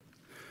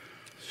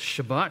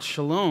Shabbat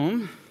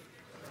Shalom.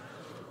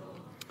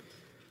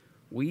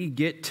 We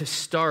get to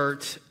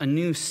start a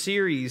new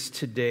series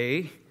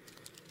today,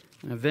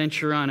 a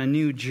venture on a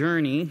new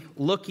journey,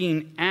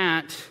 looking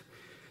at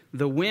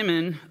the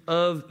women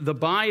of the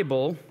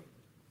Bible.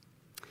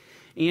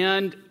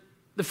 And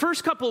the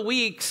first couple of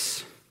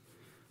weeks,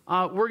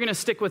 we're going to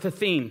stick with a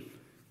theme.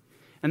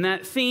 And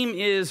that theme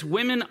is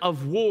women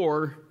of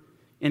war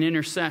and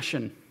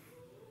intercession.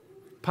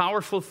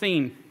 Powerful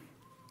theme.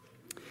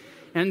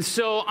 And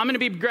so I'm going to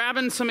be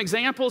grabbing some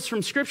examples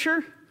from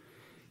Scripture,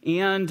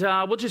 and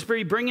we'll just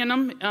be bringing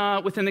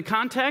them within the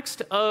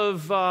context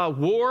of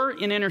war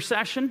and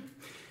intercession.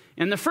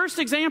 And the first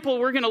example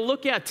we're going to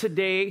look at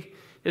today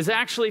is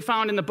actually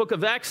found in the book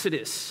of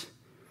Exodus.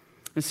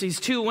 It's these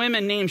two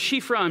women named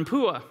Shiphrah and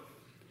Puah.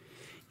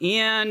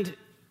 And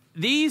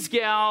these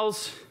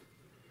gals,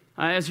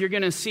 as you're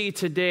going to see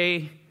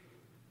today,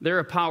 they're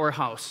a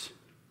powerhouse.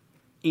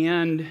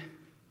 And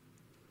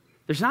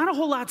there's not a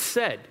whole lot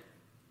said.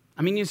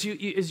 I mean, as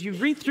you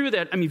read through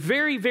that,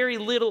 very, very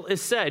little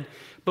is said.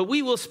 But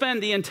we will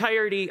spend the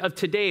entirety of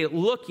today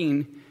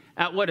looking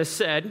at what is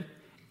said.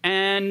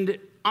 And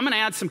I'm going to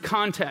add some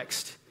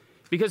context,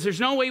 because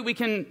there's no way we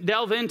can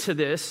delve into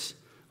this,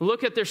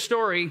 look at their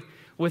story,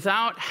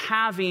 without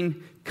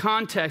having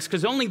context.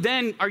 Because only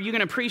then are you going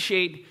to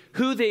appreciate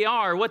who they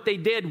are, what they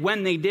did,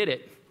 when they did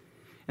it.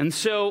 And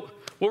so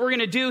what we're going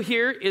to do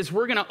here is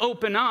we're going to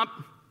open up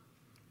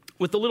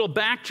with a little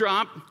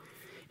backdrop.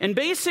 And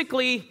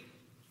basically,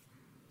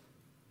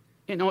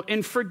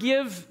 and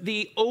forgive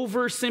the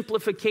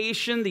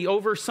oversimplification, the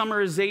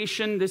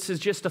over-summarization. This is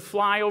just a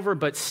flyover,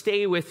 but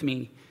stay with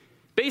me.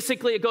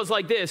 Basically, it goes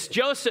like this.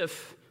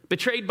 Joseph,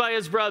 betrayed by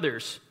his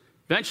brothers,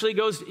 eventually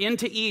goes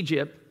into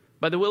Egypt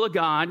by the will of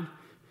God,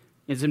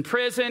 is in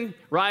prison,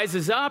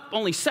 rises up,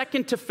 only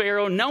second to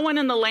Pharaoh. No one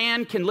in the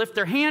land can lift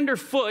their hand or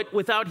foot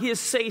without his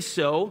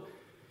say-so.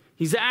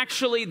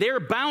 They're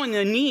bowing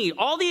the knee.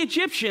 All the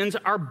Egyptians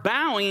are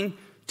bowing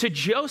to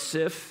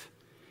Joseph.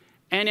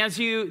 And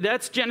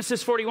that's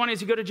Genesis 41.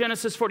 As you go to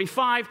Genesis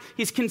 45,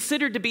 he's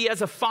considered to be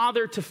as a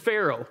father to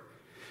Pharaoh.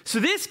 So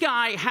this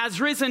guy has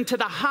risen to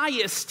the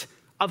highest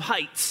of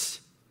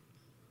heights.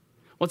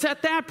 Well, it's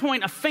at that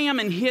point a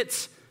famine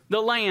hits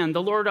the land.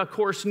 The Lord, of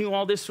course, knew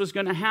all this was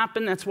going to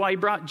happen. That's why he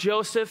brought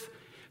Joseph.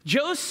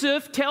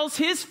 Joseph tells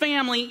his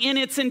family in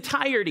its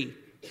entirety,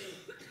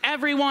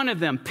 every one of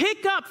them,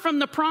 pick up from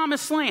the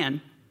promised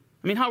land.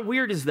 How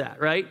weird is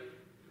that, right?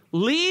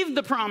 Leave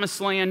the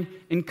promised land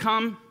and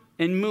come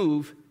and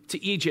move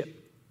to Egypt.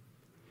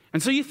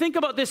 And so you think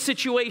about this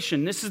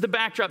situation. This is the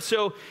backdrop.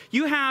 So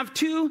you have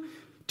two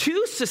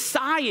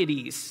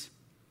societies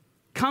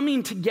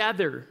coming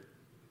together,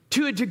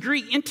 to a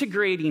degree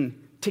integrating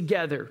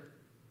together.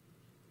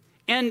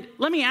 And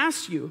let me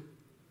ask you,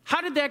 how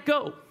did that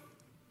go?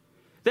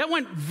 That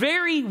went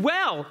very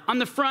well on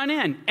the front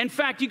end. In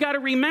fact, you got to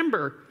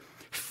remember,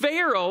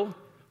 Pharaoh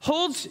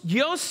holds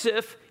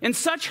Joseph in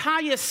such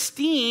high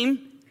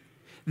esteem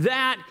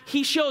that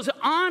he shows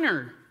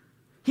honor.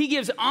 He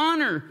gives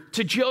honor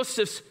to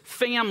Joseph's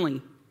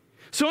family.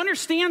 So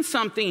understand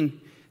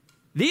something.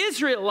 The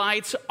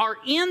Israelites are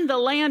in the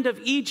land of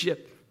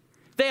Egypt.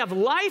 They have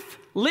life,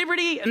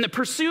 liberty, and the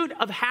pursuit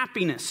of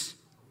happiness.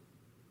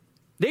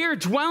 They are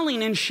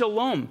dwelling in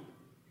shalom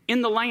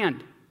in the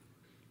land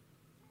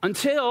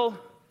until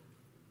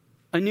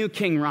a new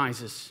king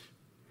rises.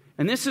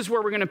 And this is where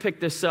we're going to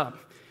pick this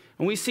up.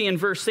 And we see in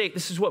verse 8,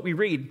 this is what we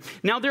read.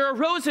 Now there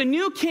arose a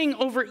new king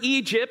over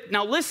Egypt.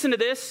 Now listen to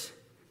this.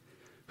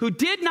 Who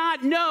did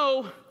not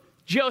know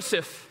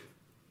Joseph.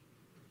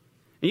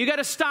 And you got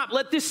to stop.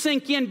 Let this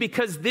sink in,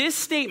 because this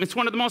statement is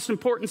one of the most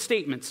important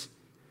statements.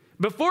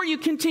 Before you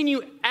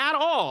continue at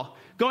all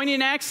going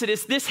in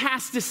Exodus, this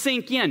has to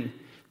sink in.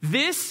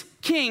 This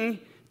king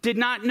did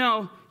not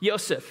know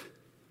Joseph.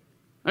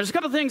 There's a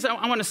couple of things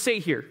I want to say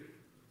here.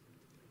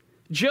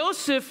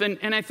 Joseph,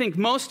 and I think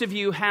most of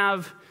you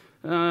have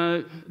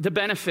the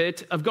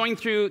benefit of going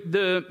through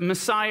the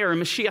Messiah or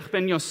Mashiach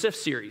ben Yosef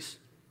series.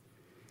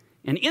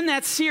 And in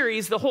that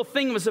series, the whole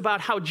thing was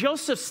about how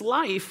Joseph's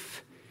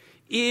life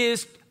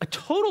is a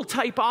total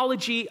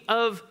typology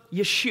of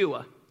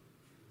Yeshua.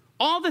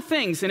 All the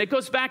things, and it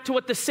goes back to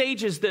what the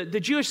sages, the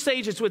Jewish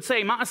sages would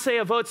say,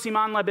 Ma'aseh Avot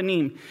Siman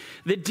Lebanim.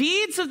 The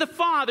deeds of the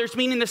fathers,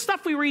 meaning the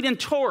stuff we read in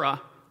Torah,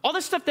 all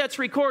the stuff that's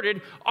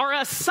recorded, are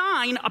a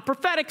sign, a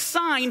prophetic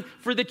sign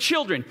for the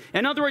children.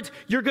 In other words,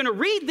 you're going to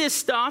read this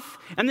stuff,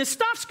 and this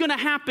stuff's going to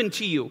happen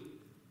to you.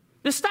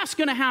 This stuff's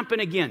going to happen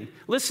again.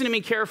 Listen to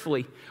me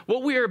carefully.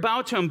 What we are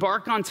about to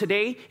embark on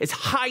today is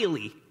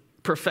highly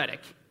prophetic.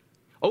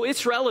 Oh,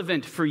 it's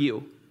relevant for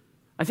you.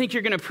 I think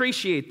you're going to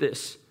appreciate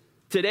this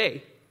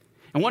today.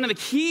 And one of the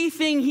key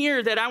things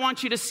here that I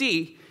want you to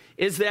see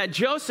is that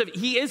Joseph,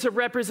 he is a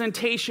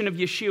representation of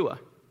Yeshua.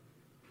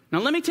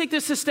 Now, let me take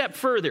this a step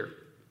further.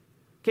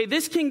 Okay,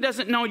 this king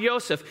doesn't know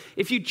Joseph.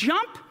 If you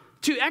jump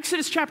to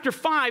Exodus chapter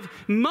 5,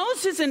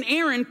 Moses and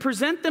Aaron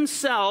present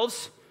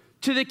themselves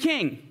to the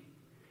king.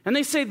 And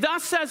they say,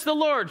 thus says the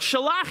Lord,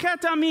 Shalach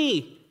et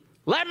ami,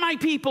 let my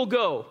people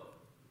go.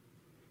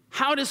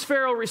 How does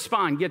Pharaoh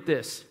respond? Get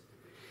this.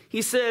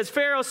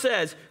 Pharaoh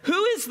says,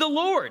 who is the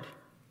Lord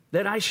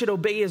that I should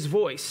obey his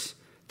voice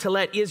to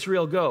let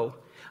Israel go?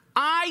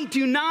 I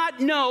do not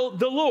know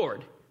the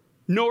Lord,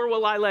 nor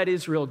will I let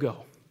Israel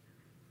go.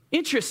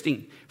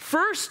 Interesting.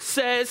 First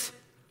says,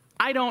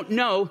 I don't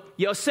know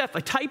Yosef,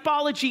 a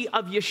typology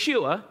of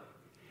Yeshua.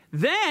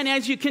 Then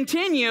as you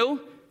continue,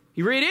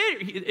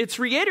 it's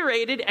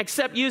reiterated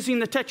except using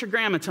the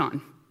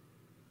tetragrammaton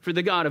for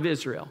the God of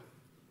Israel.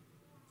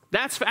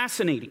 That's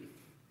fascinating.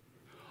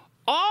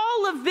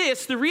 All of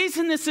this, the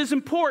reason this is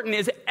important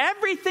is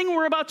everything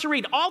we're about to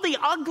read, all the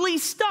ugly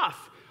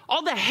stuff,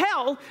 all the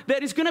hell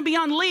that is going to be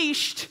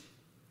unleashed,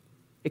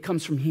 it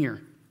comes from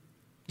here.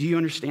 Do you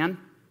understand?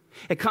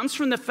 It comes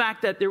from the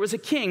fact that there was a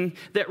king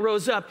that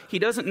rose up. He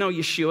doesn't know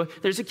Yeshua.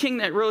 There's a king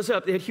that rose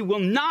up that he will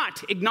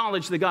not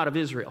acknowledge the God of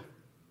Israel.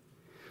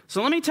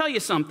 So let me tell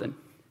you something.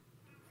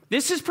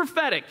 This is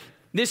prophetic.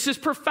 This is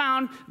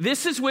profound.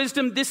 This is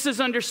wisdom. This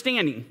is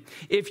understanding.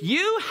 If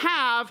you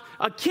have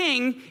a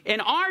king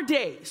in our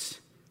days,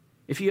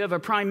 if you have a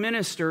prime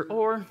minister,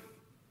 or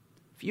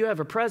if you have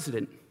a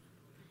president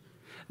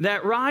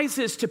that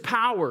rises to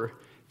power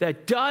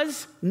that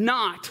does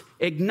not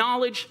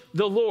acknowledge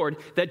the Lord,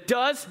 that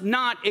does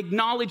not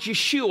acknowledge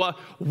Yeshua,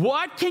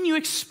 what can you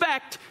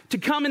expect to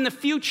come in the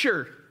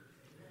future?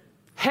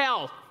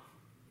 Hell.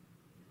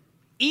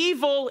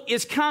 Evil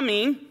is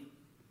coming.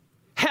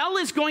 Hell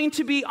is going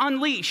to be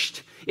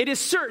unleashed. It is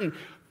certain.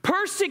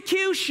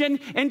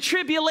 Persecution and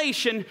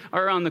tribulation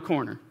are around the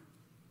corner.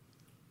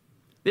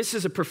 This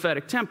is a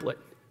prophetic template.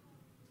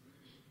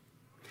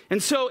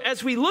 And so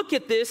as we look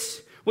at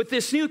this, with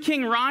this new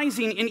king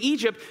rising in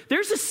Egypt,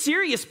 there's a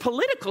serious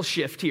political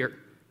shift here.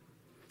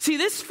 See,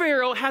 this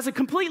Pharaoh has a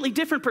completely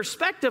different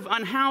perspective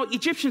on how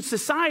Egyptian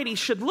society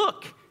should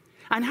look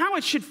and how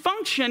it should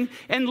function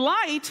in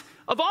light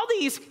of all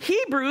these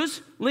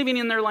Hebrews living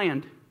in their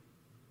land.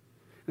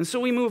 And so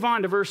we move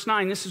on to verse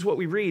 9. This is what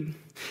we read.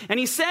 And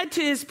he said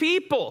to his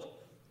people,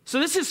 so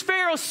this is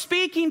Pharaoh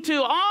speaking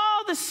to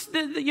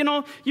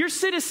all your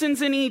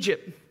citizens in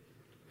Egypt.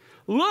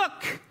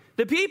 Look,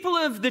 the people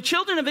of the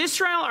children of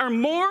Israel are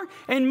more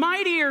and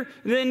mightier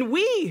than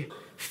we.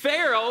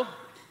 Pharaoh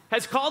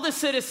has called the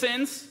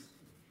citizens.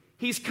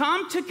 He's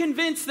come to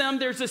convince them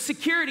there's a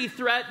security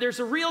threat. There's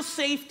a real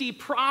safety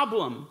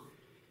problem.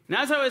 And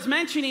as I was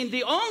mentioning,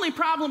 the only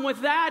problem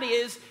with that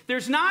is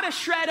there's not a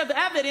shred of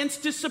evidence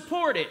to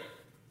support it.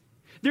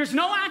 There's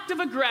no act of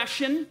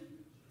aggression.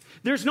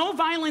 There's no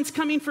violence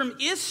coming from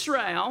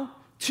Israel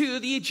to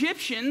the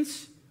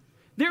Egyptians.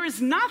 There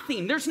is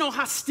nothing. There's no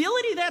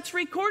hostility that's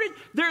recorded.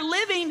 They're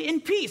living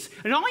in peace.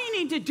 And all you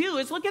need to do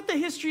is look at the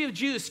history of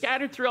Jews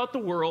scattered throughout the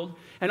world.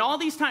 And all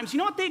these times, you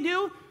know what they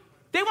do?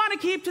 They want to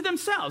keep to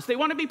themselves. They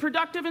want to be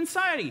productive in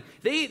society.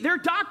 They're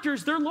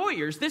doctors. They're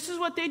lawyers. This is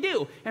what they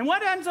do. And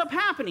what ends up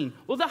happening?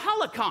 Well, the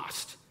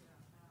Holocaust.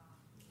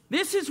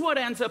 This is what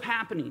ends up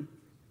happening.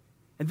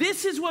 And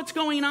this is what's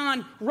going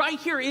on right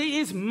here. It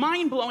is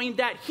mind-blowing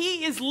that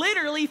he is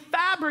literally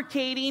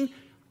fabricating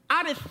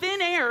out of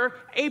thin air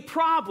a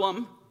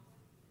problem.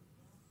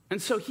 And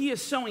so he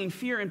is sowing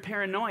fear and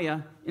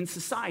paranoia in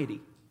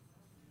society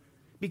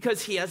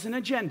because he has an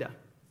agenda.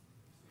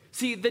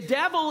 See, the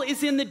devil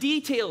is in the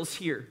details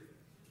here.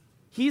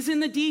 He's in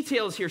the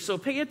details here, so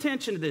pay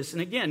attention to this.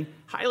 And again,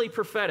 highly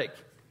prophetic.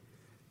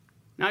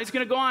 Now he's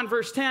going to go on,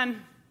 verse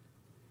 10.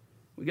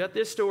 We got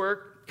this to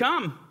work.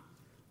 Come,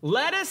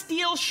 let us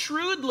deal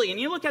shrewdly. And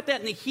you look at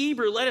that in the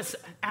Hebrew, let us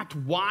act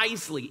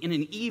wisely in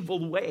an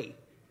evil way.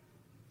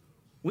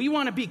 We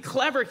want to be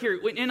clever here.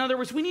 In other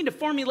words, we need to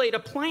formulate a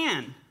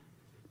plan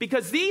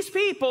because these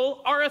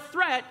people are a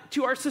threat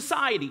to our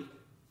society.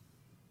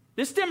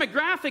 This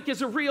demographic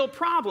is a real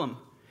problem.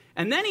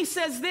 And then he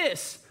says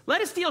this,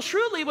 let us deal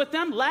shrewdly with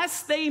them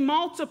lest they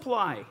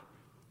multiply.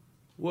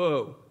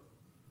 Whoa.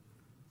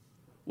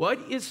 What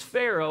is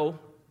Pharaoh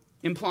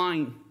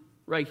implying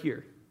right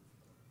here?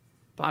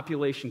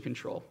 Population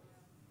control.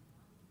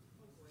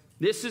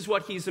 This is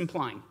what he's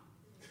implying.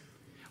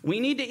 We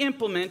need to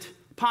implement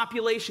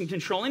population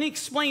control. And he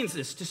explains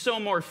this to sow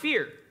more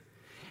fear.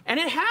 And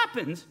it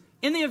happens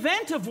in the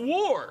event of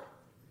war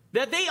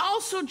that they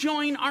also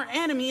join our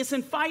enemies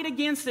and fight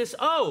against us.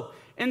 Oh,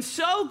 and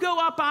so go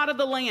up out of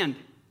the land.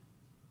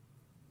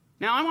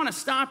 Now, I want to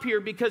stop here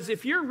because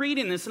if you're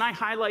reading this, and I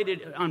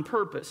highlighted it on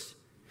purpose,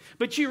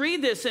 but you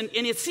read this and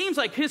it seems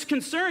like his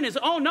concern is,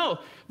 oh no,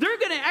 they're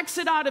going to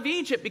exit out of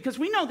Egypt because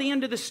we know the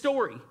end of the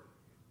story.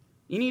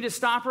 You need to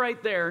stop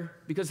right there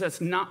because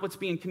that's not what's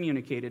being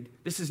communicated.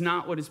 This is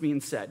not what is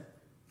being said.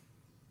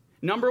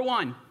 Number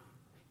one,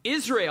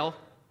 Israel,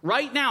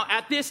 right now,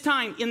 at this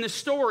time in the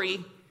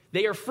story,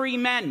 they are free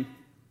men.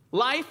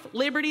 Life,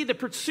 liberty, the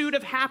pursuit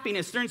of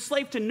happiness. They're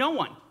enslaved to no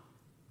one.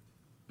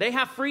 They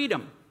have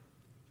freedom.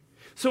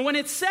 So when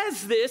it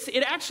says this,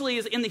 it actually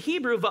is in the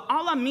Hebrew,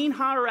 va'ala min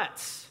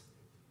haaretz.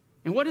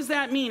 And what does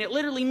that mean? It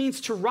literally means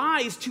to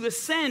rise, to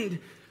ascend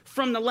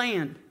from the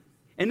land.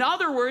 In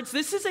other words,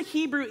 this is a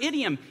Hebrew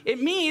idiom.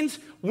 It means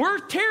we're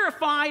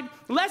terrified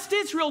lest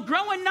Israel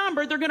grow in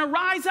number. They're going to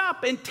rise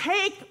up and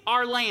take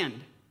our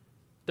land.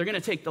 They're going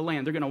to take the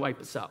land. They're going to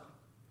wipe us out.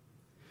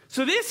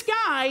 So this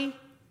guy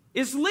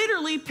is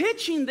literally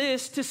pitching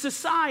this to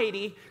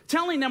society,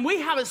 telling them we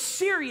have a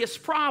serious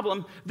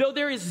problem, though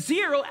there is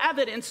zero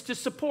evidence to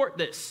support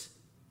this.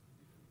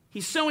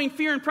 He's sowing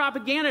fear and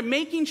propaganda,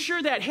 making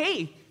sure that,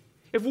 hey,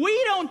 if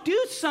we don't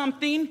do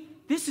something,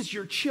 this is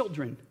your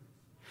children.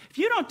 If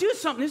you don't do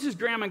something, this is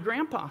grandma and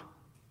grandpa.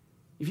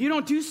 If you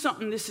don't do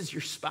something, this is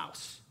your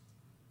spouse.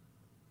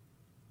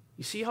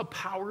 You see how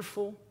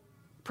powerful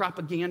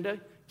propaganda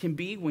can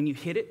be when you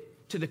hit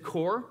it to the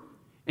core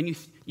and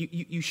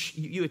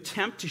you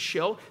attempt to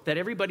show that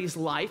everybody's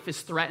life is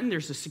threatened.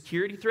 There's a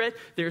security threat.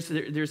 There's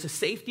a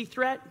safety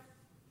threat.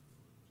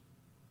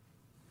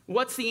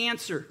 What's the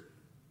answer?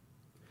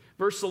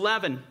 Verse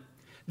 11.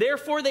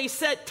 Therefore they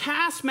set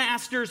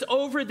taskmasters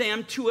over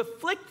them to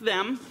afflict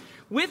them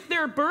with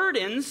their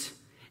burdens,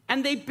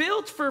 and they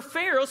built for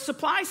Pharaoh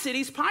supply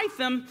cities,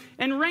 Pithom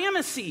and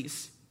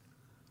Ramesses.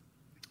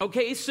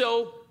 Okay,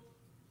 so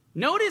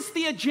notice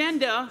the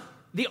agenda,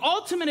 the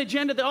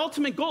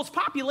ultimate goal is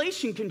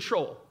population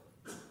control.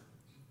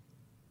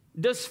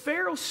 Does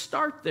Pharaoh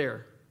start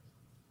there?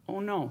 Oh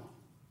no.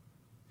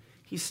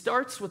 He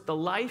starts with the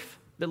life,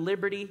 the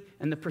liberty,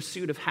 and the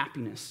pursuit of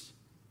happiness.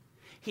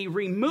 He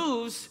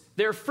removes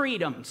their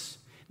freedoms.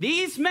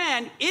 These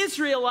men,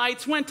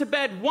 Israelites, went to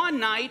bed one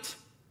night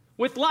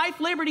with life,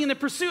 liberty, and the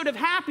pursuit of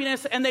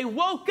happiness, and they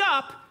woke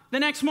up the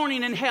next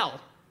morning in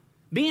hell,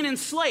 being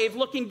enslaved,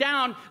 looking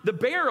down the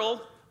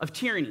barrel of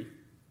tyranny.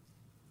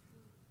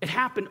 It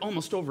happened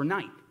almost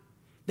overnight.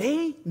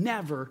 They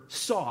never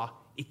saw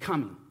it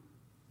coming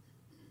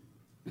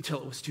until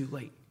it was too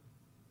late.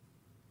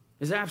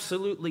 It's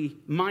absolutely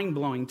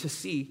mind-blowing to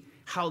see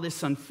how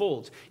this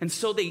unfolds. And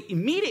so they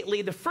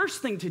immediately, the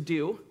first thing to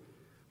do,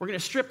 we're going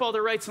to strip all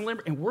their rights and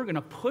liberty, and we're going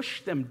to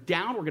push them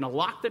down. We're going to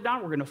lock them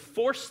down. We're going to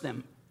force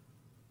them.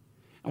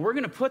 And we're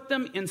going to put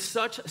them in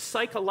such a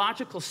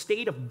psychological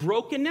state of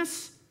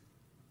brokenness,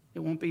 it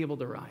won't be able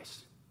to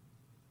rise.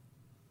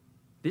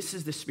 This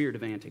is the spirit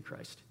of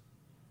Antichrist.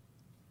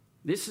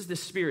 This is the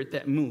spirit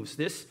that moves.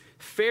 This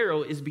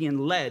Pharaoh is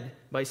being led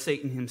by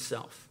Satan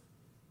himself.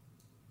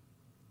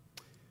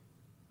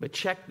 But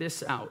check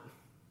this out.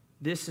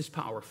 This is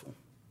powerful.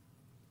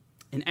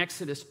 In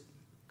Exodus,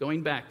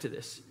 going back to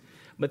this,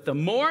 but the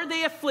more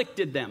they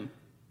afflicted them,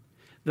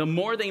 the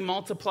more they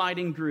multiplied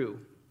and grew,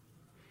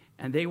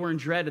 and they were in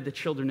dread of the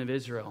children of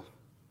Israel.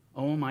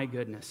 Oh my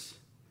goodness.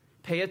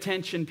 Pay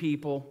attention,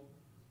 people,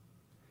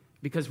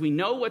 because we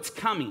know what's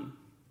coming.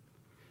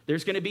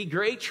 There's going to be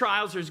great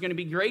trials, there's going to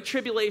be great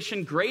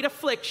tribulation, great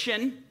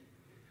affliction,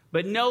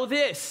 but know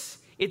this,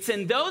 it's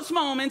in those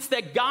moments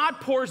that God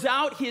pours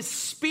out his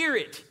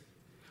Spirit.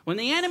 When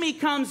the enemy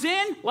comes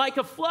in like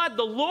a flood,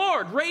 the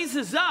Lord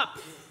raises up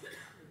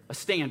a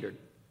standard.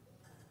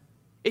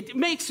 It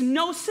makes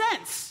no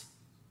sense.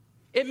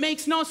 It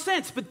makes no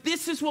sense, but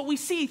this is what we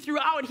see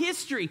throughout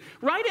history.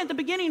 Right at the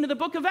beginning of the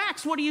book of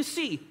Acts, what do you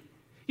see?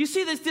 You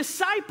see the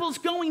disciples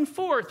going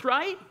forth,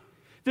 right?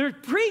 They're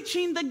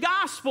preaching the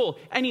gospel,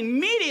 and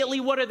immediately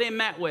what are they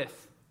met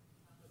with?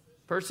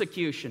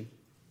 Persecution,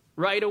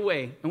 right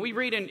away. And we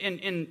read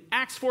in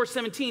Acts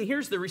 4:17,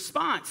 here's the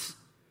response.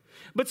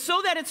 But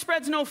so that it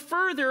spreads no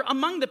further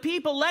among the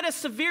people, let us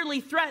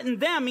severely threaten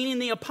them, meaning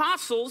the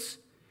apostles,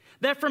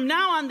 that from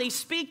now on they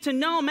speak to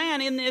no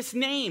man in this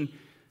name.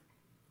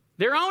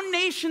 Their own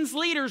nation's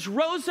leaders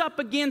rose up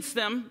against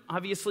them,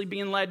 obviously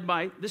being led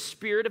by the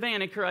spirit of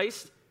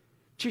Antichrist,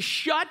 to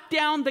shut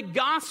down the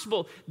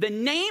gospel. The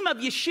name of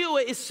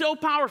Yeshua is so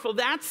powerful.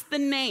 That's the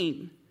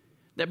name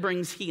that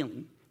brings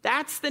healing.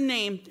 That's the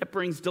name that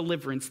brings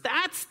deliverance.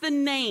 That's the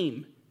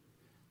name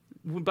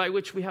by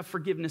which we have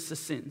forgiveness of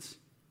sins.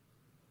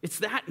 It's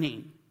that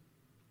name.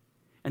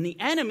 And the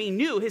enemy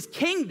knew his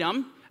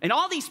kingdom and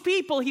all these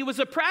people he was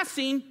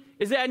oppressing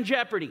is in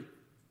jeopardy.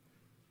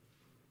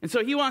 And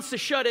so he wants to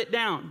shut it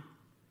down.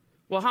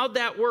 Well, how'd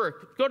that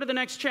work? Go to the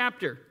next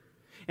chapter.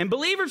 And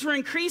believers were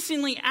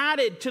increasingly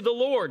added to the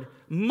Lord,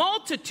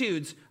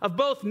 multitudes of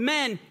both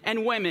men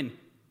and women.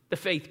 The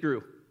faith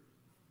grew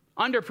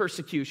under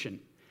persecution.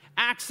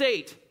 Acts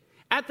 8.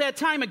 At that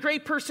time, a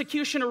great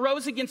persecution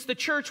arose against the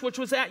church, which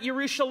was at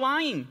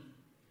Jerusalem.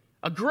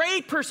 A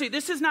great persecution.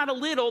 This is not a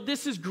little,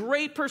 this is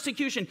great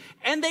persecution.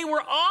 And they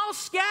were all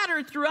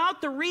scattered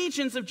throughout the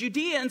regions of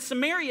Judea and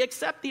Samaria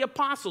except the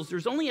apostles.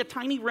 There's only a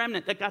tiny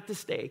remnant that got to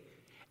stay.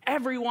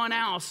 Everyone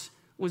else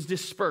was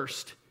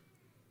dispersed.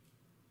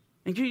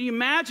 And can you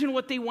imagine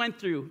what they went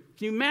through?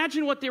 Can you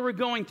imagine what they were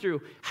going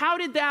through? How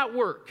did that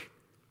work?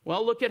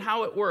 Well, look at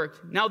how it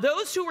worked. Now,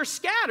 those who were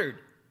scattered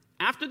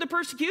after the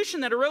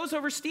persecution that arose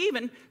over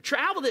Stephen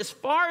traveled as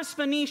far as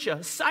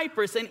Phoenicia,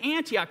 Cyprus, and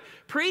Antioch,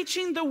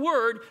 preaching the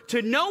word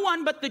to no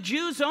one but the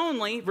Jews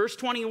only, verse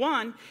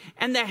 21,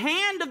 and the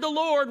hand of the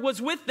Lord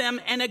was with them,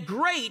 and a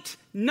great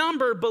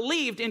number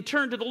believed and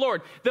turned to the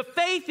Lord. The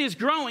faith is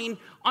growing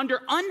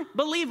under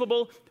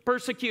unbelievable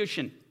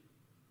persecution.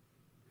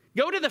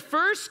 Go to the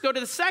first, go to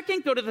the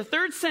second, go to the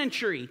third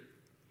century.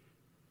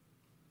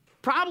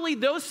 Probably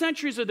those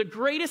centuries are the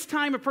greatest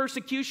time of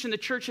persecution the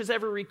church has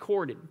ever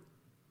recorded.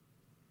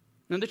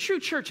 Now, the true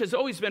church has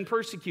always been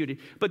persecuted,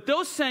 but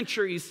those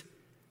centuries,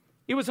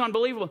 it was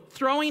unbelievable.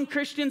 Throwing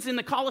Christians in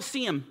the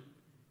Colosseum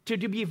to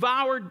be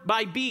devoured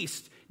by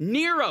beasts.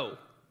 Nero.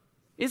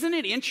 Isn't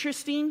it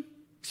interesting,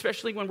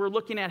 especially when we're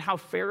looking at how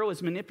Pharaoh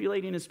is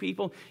manipulating his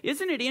people?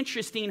 Isn't it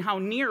interesting how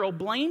Nero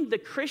blamed the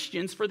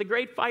Christians for the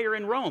great fire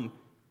in Rome?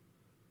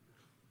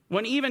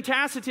 When even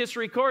Tacitus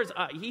records,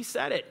 he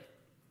said it.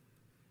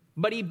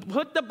 But he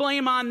put the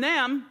blame on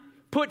them,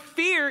 put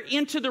fear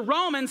into the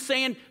Romans,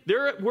 saying,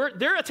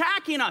 they're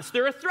attacking us.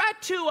 They're a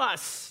threat to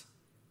us.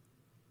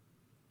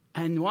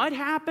 And what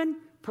happened?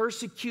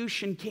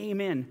 Persecution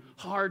came in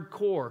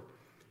hardcore.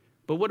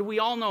 But what do we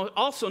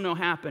also know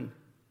happened?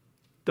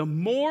 The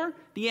more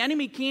the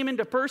enemy came in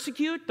to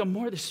persecute, the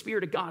more the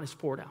Spirit of God is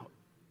poured out.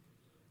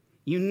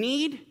 You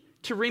need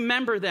to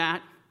remember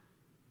that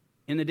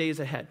in the days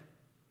ahead.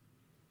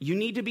 You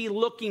need to be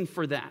looking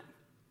for that.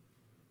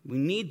 We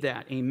need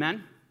that.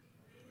 Amen?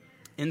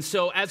 And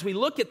so as we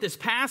look at this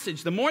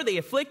passage, the more they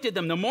afflicted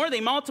them, the more they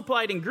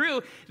multiplied and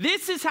grew.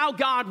 This is how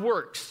God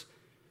works.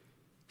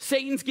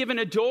 Satan's given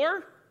a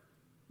door.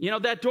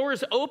 That door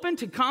is open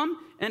to come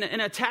and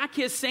attack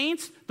his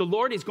saints. The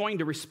Lord is going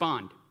to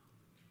respond.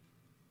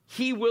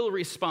 He will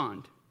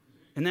respond.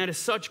 And that is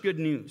such good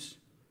news.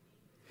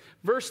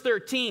 Verse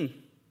 13.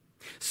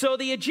 So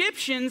the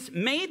Egyptians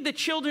made the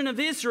children of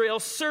Israel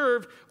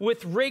serve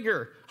with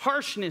rigor,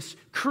 harshness,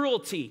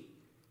 cruelty.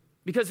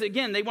 Because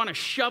again, they want to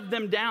shove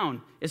them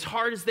down as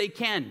hard as they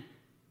can.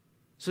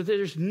 So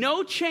there's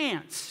no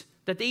chance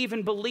that they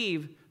even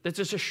believe that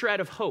there's a shred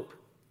of hope.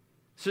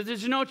 So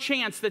there's no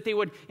chance that they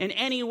would in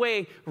any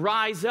way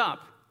rise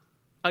up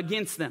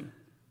against them.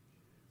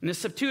 And the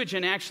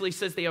Septuagint actually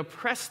says they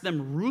oppressed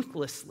them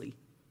ruthlessly.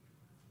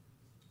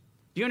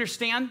 Do you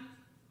understand?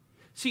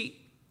 See,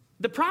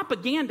 the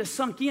propaganda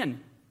sunk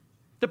in.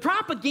 The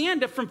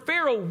propaganda from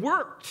Pharaoh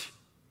worked.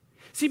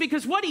 See,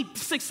 because what he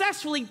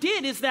successfully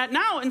did is that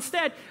now,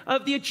 instead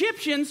of the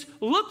Egyptians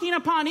looking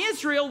upon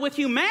Israel with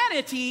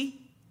humanity,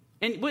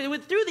 and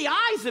through the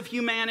eyes of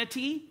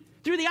humanity,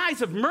 through the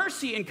eyes of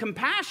mercy and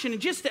compassion,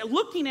 and just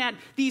looking at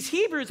these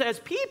Hebrews as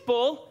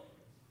people,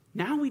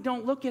 now we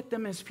don't look at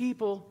them as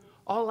people.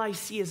 All I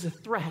see is a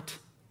threat.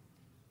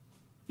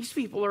 These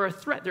people are a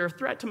threat. They're a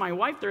threat to my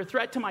wife. They're a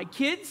threat to my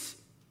kids.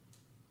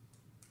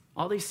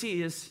 All they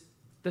see is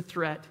the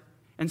threat.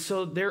 And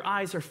so their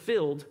eyes are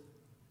filled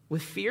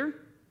with fear,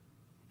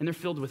 and they're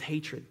filled with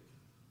hatred.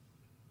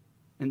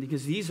 And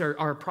because these are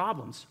our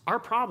problems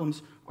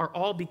are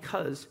all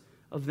because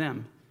of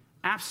them.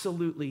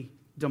 Absolutely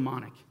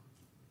demonic.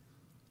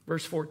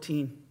 Verse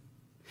 14.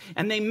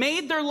 And they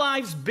made their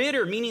lives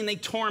bitter, meaning they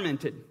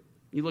tormented.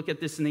 You look at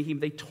this in the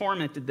Hebrew, they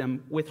tormented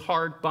them with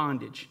hard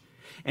bondage.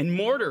 And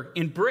mortar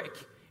and brick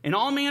and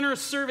all manner of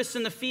service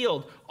in the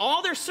field.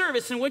 All their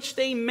service in which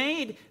they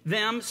made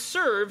them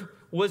serve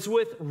was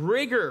with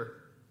rigor,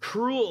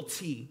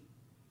 cruelty.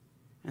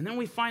 And then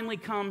we finally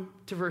come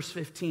to verse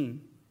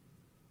 15,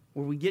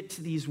 where we get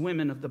to these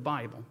women of the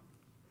Bible.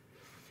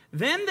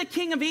 Then the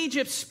king of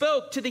Egypt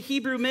spoke to the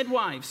Hebrew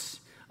midwives,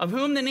 of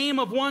whom the name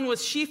of one was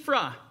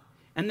Shiphrah,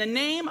 and the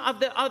name of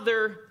the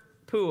other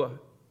Puah.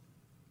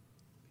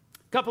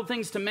 A couple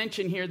things to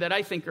mention here that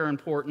I think are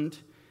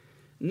important.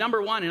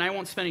 Number one, and I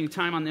won't spend any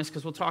time on this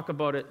because we'll talk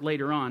about it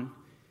later on.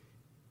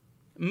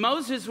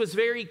 Moses was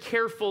very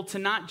careful to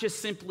not just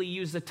simply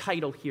use a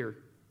title here,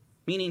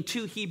 meaning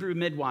two Hebrew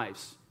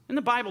midwives. And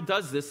the Bible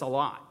does this a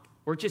lot,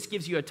 where it just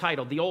gives you a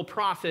title, the old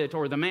prophet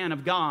or the man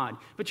of God,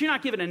 but you're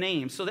not given a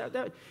name. So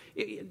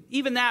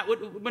even that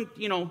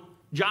wouldn't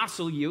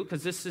jostle you,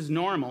 because this is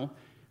normal.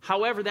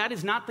 However, that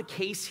is not the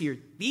case here.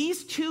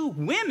 These two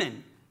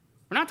women,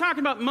 we're not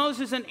talking about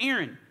Moses and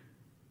Aaron.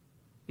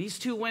 These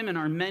two women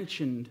are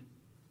mentioned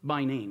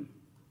by name.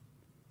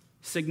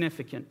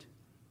 Significant.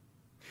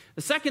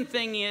 The second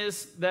thing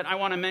is that I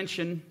want to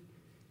mention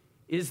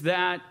is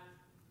that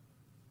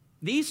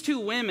these two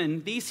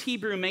women, these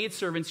Hebrew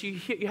maidservants,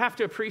 you have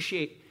to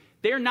appreciate,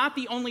 they're not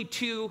the only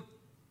two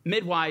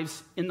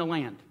midwives in the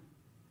land.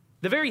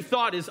 The very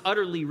thought is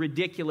utterly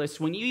ridiculous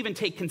when you even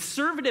take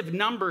conservative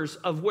numbers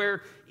of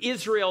where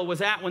Israel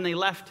was at when they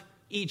left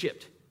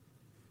Egypt.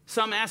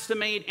 Some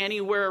estimate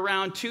anywhere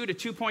around 2 to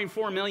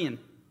 2.4 million.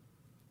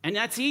 And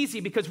that's easy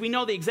because we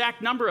know the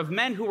exact number of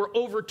men who were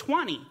over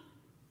 20,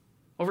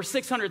 over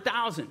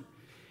 600,000.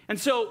 And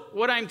so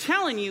what I'm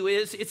telling you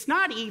is it's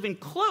not even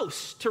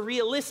close to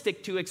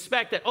realistic to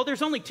expect that,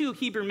 there's only two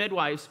Hebrew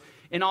midwives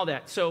and all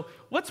that. So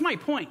what's my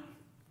point?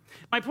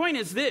 My point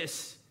is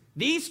this.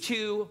 These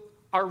two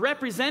are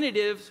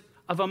representatives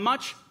of a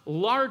much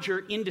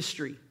larger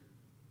industry.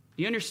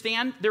 Do you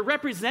understand? They're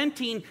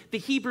representing the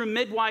Hebrew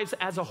midwives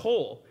as a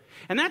whole.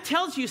 And that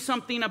tells you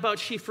something about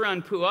Shiphrah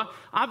and Puah.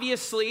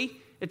 Obviously,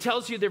 it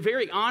tells you they're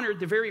very honored,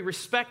 they're very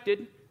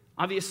respected,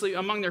 obviously,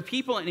 among their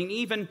people, and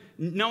even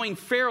knowing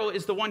Pharaoh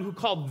is the one who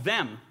called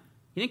them.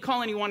 He didn't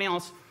call anyone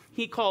else,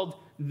 he called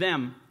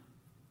them.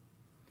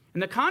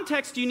 And the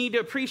context you need to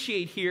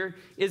appreciate here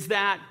is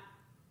that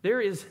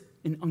there is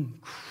an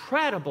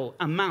incredible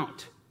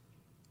amount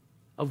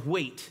of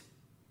weight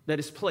that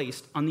is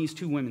placed on these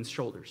two women's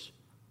shoulders.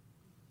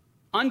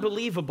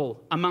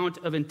 unbelievable amount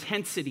of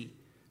intensity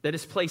that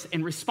is placed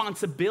and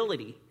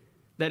responsibility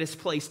that is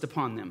placed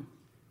upon them.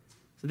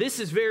 So this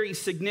is very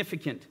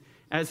significant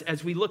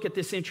as we look at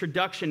this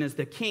introduction as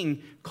the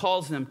king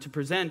calls them to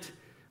present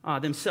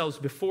themselves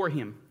before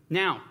him.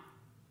 Now,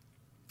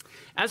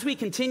 as we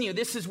continue,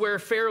 this is where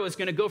Pharaoh is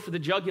going to go for the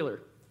jugular.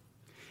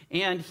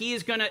 And he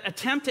is going to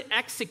attempt to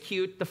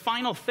execute the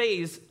final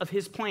phase of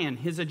his plan,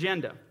 his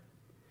agenda.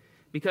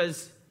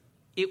 Because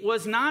it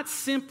was not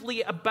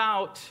simply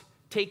about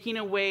taking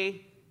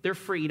away their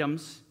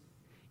freedoms.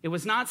 It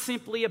was not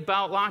simply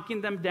about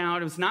locking them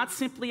down. It was not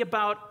simply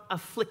about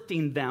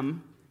afflicting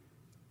them.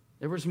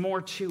 There was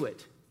more to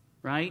it,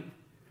 right?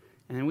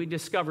 And then we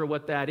discover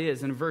what that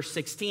is in verse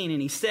 16.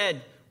 And he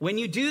said, when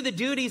you do the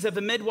duties of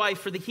a midwife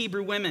for the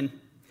Hebrew women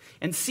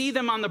and see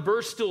them on the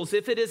birth stools,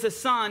 if it is a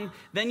son,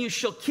 then you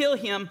shall kill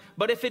him.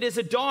 But if it is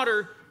a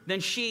daughter,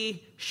 then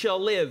she shall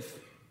live.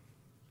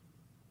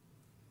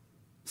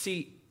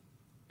 See,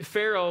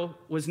 Pharaoh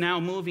was now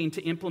moving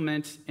to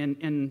implement,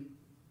 and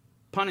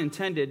pun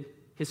intended,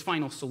 his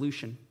final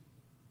solution.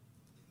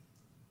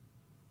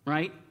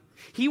 Right?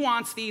 He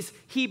wants these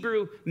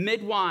Hebrew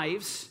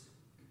midwives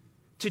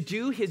to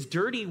do his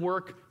dirty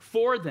work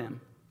for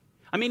them.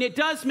 I mean, it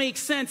does make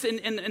sense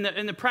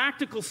in the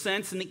practical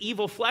sense, in the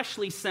evil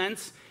fleshly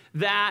sense,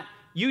 that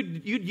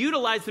you'd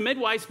utilize the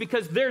midwives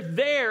because they're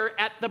there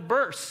at the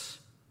births.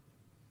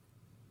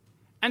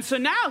 And so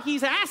now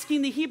he's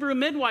asking the Hebrew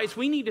midwives,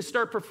 we need to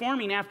start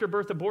performing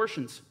after-birth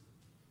abortions.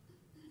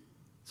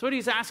 That's what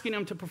he's asking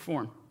them to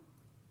perform.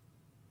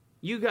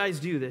 You guys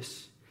do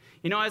this.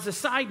 As a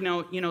side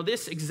note,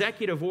 this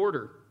executive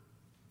order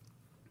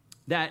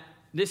that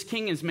this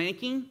king is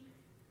making,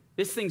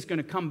 this thing's going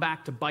to come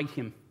back to bite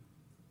him,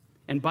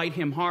 and bite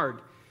him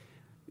hard.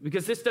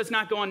 Because this does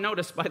not go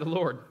unnoticed by the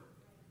Lord.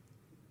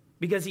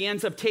 Because he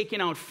ends up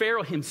taking out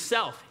Pharaoh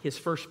himself, his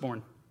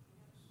firstborn.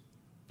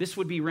 This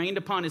would be rained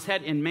upon his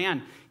head, and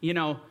man,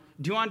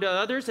 do unto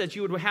others as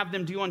you would have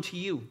them do unto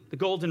you, the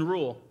golden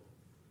rule.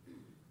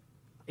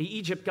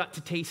 Egypt got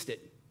to taste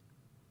it.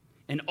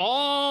 And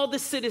all the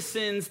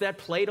citizens that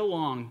played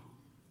along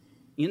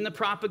in the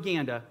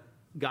propaganda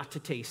got to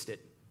taste it.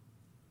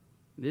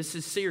 This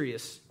is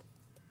serious.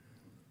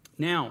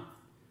 Now,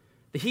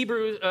 the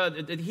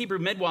Hebrew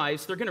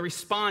midwives, they're going to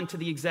respond to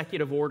the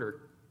executive order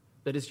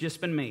that has just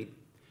been made.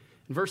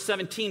 In verse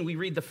 17, we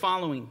read the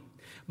following.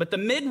 But the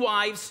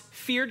midwives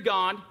feared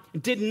God,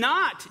 did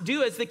not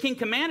do as the king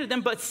commanded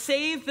them, but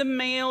saved the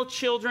male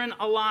children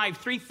alive.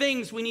 3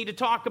 things we need to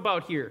talk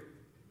about here.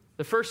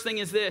 The first thing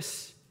is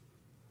this.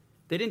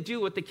 They didn't do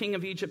what the king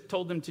of Egypt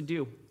told them to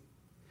do.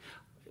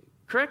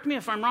 Correct me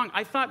if I'm wrong.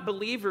 I thought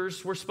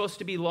believers were supposed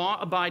to be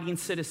law-abiding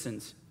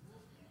citizens.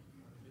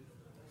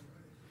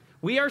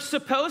 We are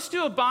supposed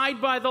to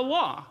abide by the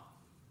law,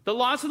 the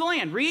laws of the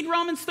land. Read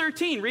Romans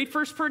 13. Read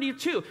 1 Peter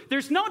 2.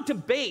 There's no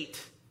debate.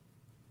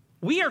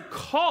 We are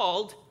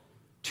called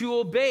to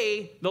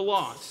obey the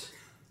laws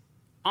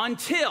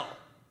until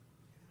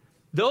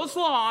those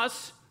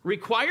laws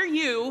require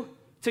you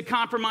to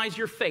compromise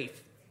your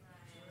faith.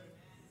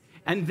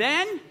 And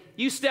then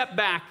you step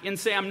back and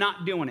say, I'm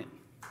not doing it.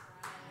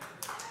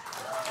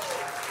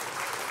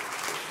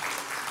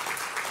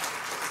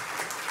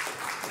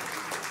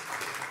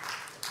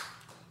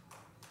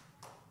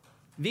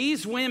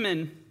 These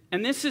women,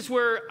 and this is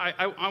where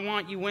I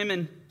want you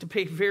women to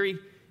pay very,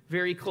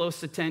 very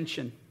close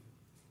attention.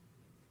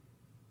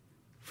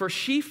 For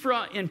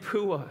Shiphrah and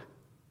Puah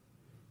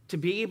to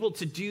be able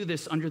to do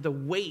this under the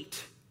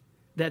weight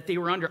that they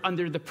were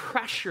under the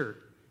pressure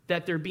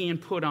that they're being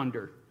put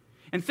under.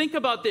 And think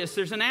about this.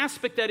 There's an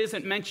aspect that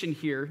isn't mentioned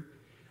here,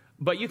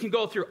 but you can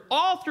go through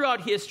all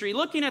throughout history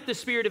looking at the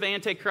spirit of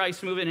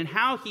Antichrist movement and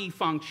how he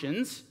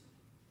functions.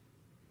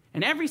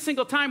 And every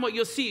single time what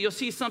you'll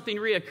see something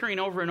reoccurring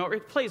over and over.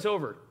 It plays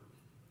over.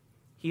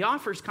 He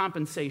offers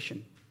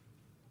compensation.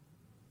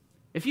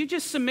 If you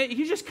just submit,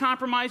 you just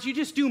compromise, you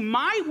just do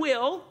my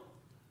will,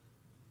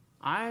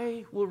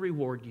 I will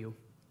reward you.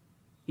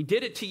 He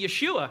did it to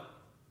Yeshua.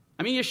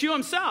 Yeshua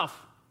himself.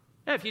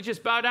 Yeah, if you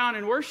just bow down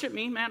and worship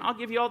me, man, I'll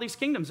give you all these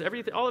kingdoms.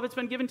 All of it's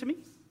been given to me.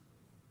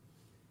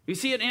 You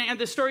see it in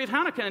the story of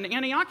Hanukkah and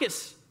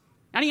Antiochus.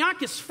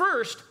 Antiochus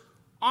first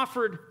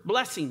offered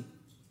blessing.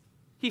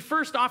 He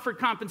first offered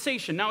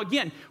compensation. Now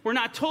again, we're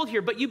not told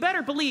here, but you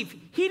better believe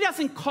he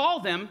doesn't call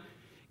them,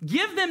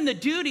 give them the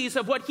duties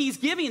of what he's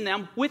giving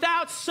them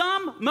without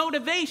some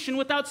motivation,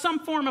 without some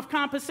form of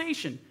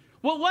compensation.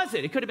 What was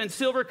it? It could have been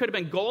silver, it could have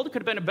been gold, it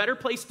could have been a better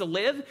place to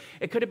live,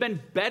 it could have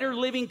been better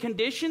living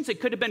conditions,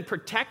 it could have been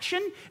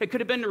protection, it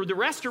could have been the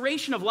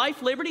restoration of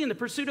life, liberty, and the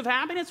pursuit of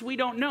happiness. We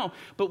don't know.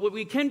 But what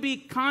we can be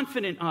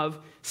confident of,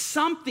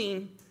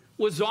 something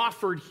was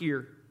offered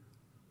here.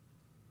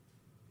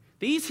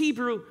 These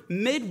Hebrew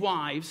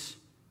midwives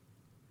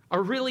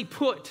are really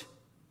put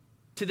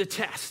to the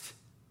test.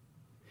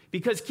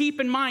 Because keep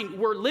in mind,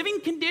 were living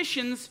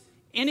conditions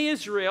in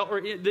Israel,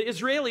 or the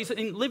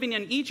Israelis living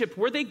in Egypt,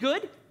 were they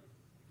good?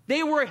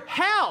 They were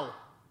hell.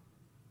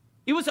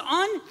 It was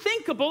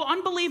unthinkable,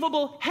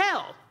 unbelievable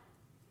hell.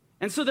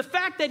 And so the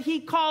fact that he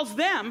calls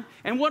them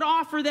and would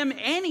offer them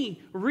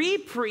any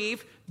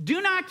reprieve, do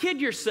not kid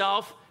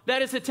yourself,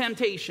 that is a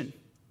temptation.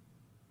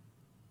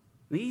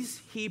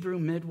 These Hebrew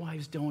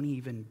midwives don't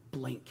even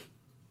blink.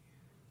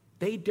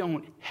 They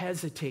don't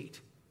hesitate.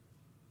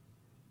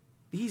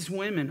 These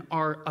women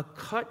are a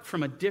cut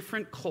from a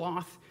different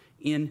cloth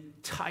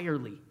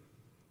entirely.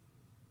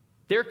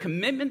 Their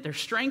commitment, their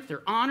strength,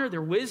 their honor,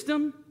 their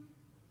wisdom,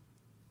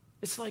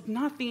 it's like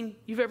nothing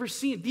you've ever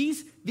seen.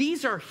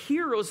 These are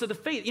heroes of the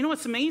faith. You know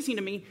what's amazing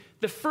to me?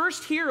 The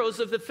first heroes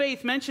of the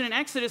faith mentioned in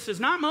Exodus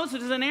is not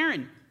Moses and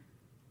Aaron.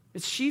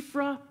 It's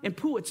Shiphrah and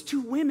Puah. It's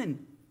two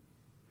women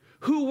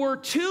who were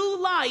two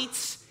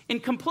lights in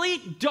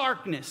complete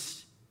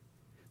darkness.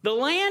 The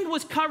land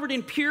was covered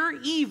in pure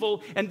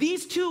evil, and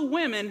these two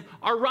women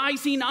are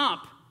rising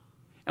up.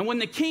 And when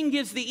the king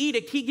gives the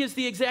edict, he gives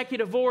the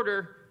executive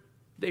order,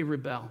 they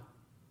rebel.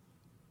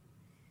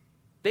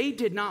 They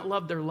did not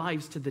love their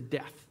lives to the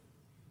death.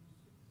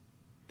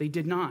 They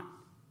did not.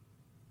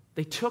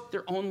 They took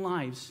their own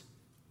lives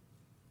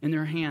in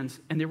their hands,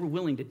 and they were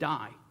willing to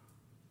die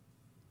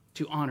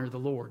to honor the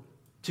Lord.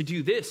 To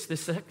do this,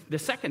 the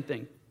second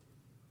thing,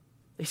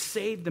 they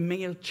saved the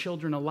male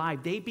children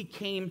alive. They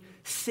became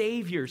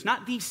saviors,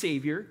 not the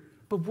Savior,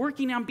 but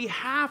working on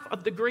behalf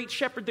of the great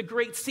shepherd, the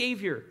great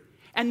Savior.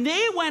 And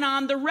they went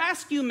on the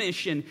rescue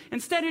mission.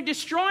 Instead of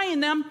destroying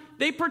them,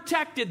 they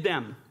protected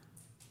them.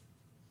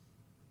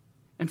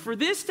 And for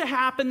this to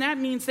happen, that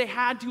means they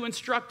had to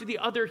instruct the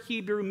other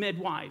Hebrew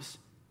midwives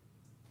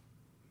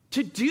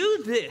to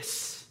do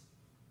this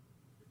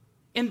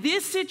in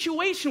this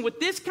situation with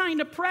this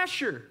kind of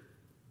pressure.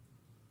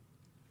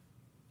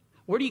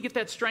 Where do you get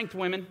that strength,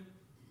 women?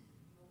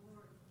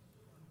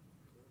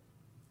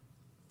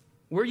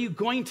 Where are you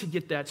going to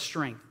get that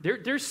strength?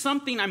 There's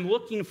something I'm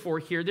looking for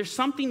here. There's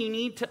something you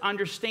need to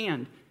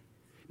understand.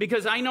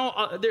 Because I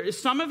know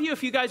some of you,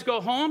 if you guys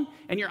go home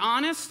and you're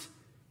honest,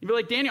 you'll be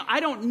like, Daniel, I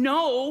don't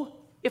know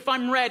if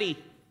I'm ready.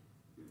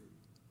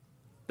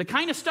 The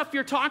kind of stuff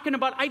you're talking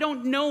about, I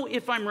don't know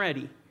if I'm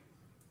ready.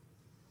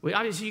 Well,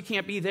 obviously you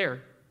can't be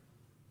there.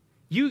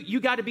 You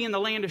got to be in the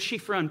land of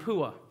Shiphrah and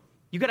Puah.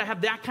 You got to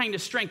have that kind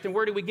of strength. And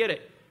where do we get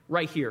it?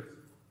 Right here.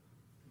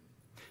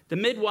 The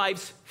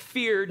midwives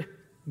feared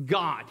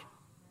God.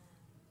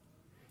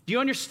 Do you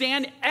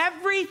understand?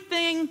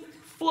 Everything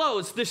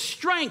flows. The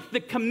strength,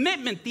 the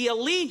commitment, the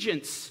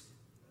allegiance,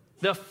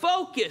 the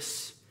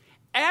focus,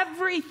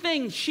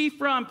 everything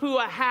Shiphrah and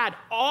Puah had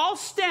all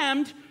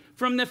stemmed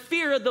from the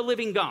fear of the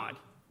living God.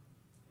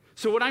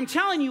 So what I'm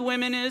telling you,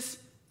 women, is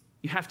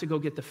you have to go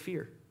get the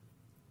fear.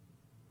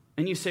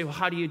 And you say, well,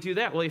 how do you do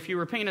that? Well, if you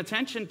were paying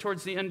attention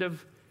towards the end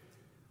of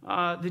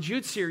the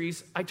Jude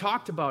series, I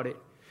talked about it.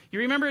 You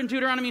remember in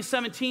Deuteronomy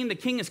 17, the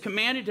king is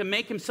commanded to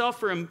make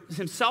himself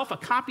a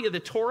copy of the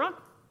Torah.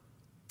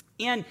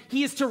 And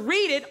he is to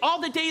read it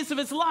all the days of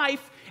his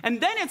life.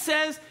 And then it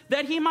says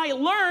that he might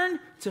learn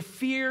to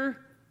fear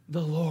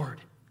the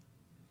Lord.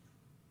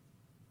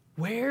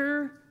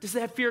 Where does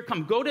that fear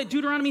come? Go to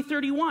Deuteronomy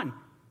 31.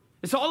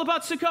 It's all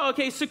about Sukkot.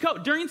 Okay,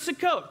 Sukkot. During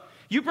Sukkot,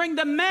 you bring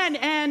the men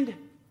and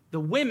the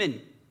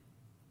women.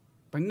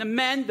 Bring the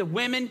men, the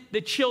women,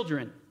 the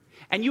children.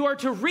 And you are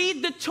to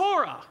read the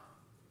Torah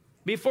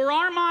before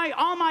all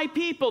my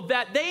people,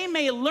 that they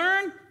may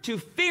learn to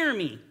fear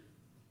me.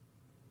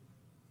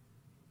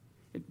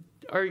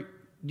 Do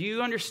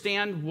you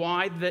understand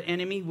why the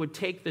enemy would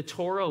take the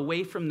Torah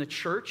away from the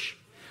church?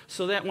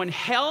 So that when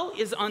hell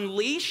is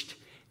unleashed,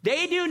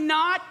 they do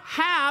not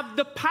have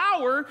the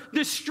power,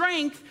 the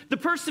strength, the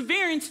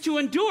perseverance to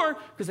endure,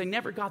 because they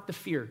never got the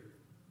fear.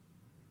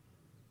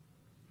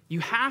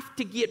 You have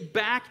to get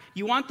back.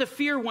 You want the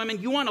fear,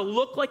 women. You want to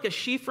look like a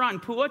Shiphrah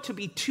and Puah, to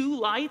be two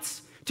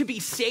lights, to be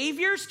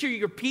saviors to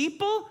your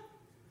people,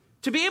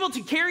 to be able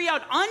to carry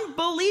out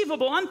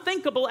unbelievable,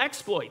 unthinkable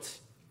exploits.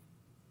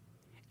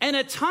 And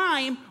a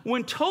time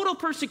when total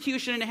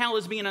persecution and hell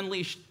is being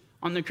unleashed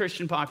on the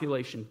Christian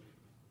population,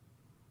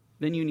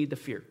 then you need the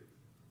fear.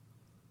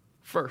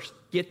 First,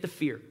 get the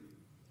fear.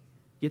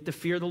 Get the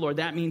fear of the Lord.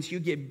 That means you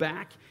get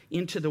back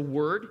into the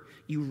Word.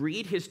 You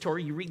read His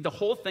Torah. You read the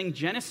whole thing,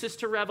 Genesis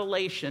to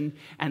Revelation,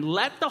 and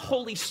let the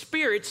Holy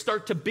Spirit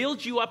start to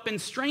build you up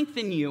and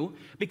strengthen you,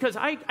 because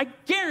I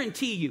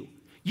guarantee you,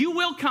 you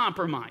will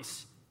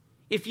compromise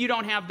if you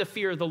don't have the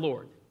fear of the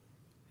Lord.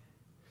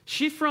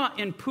 Shiphrah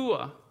and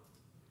Puah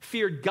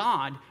feared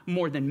God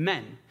more than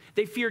men.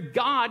 They feared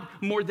God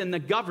more than the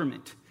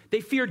government.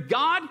 They feared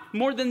God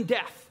more than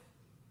death.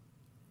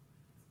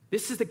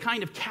 This is the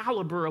kind of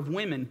caliber of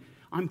women,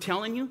 I'm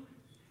telling you,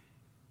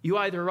 you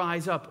either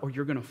rise up or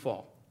you're going to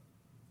fall.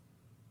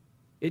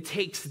 It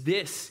takes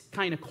this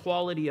kind of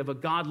quality of a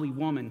godly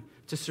woman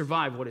to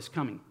survive what is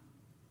coming.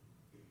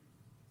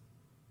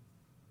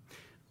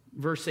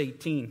 Verse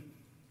 18.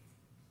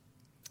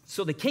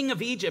 So the king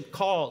of Egypt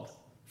called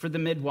for the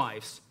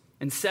midwives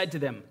and said to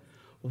them,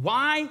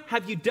 "Why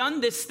have you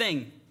done this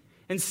thing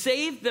and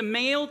saved the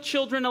male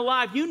children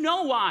alive?" You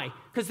know why.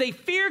 Because they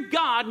fear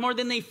God more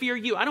than they fear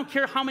you. I don't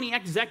care how many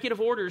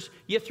executive orders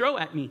you throw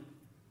at me.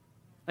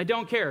 I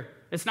don't care.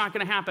 It's not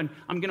going to happen.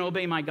 I'm going to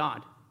obey my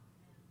God.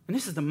 And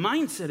this is the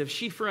mindset of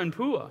Shiphrah and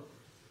Puah.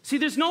 See,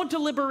 there's no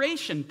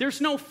deliberation. There's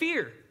no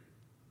fear.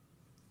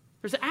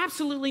 There's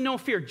absolutely no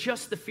fear,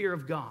 just the fear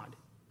of God.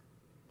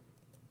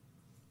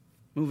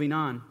 Moving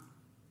on.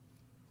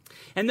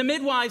 And the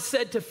midwives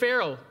said to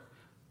Pharaoh,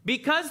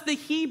 because the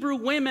Hebrew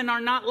women are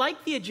not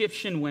like the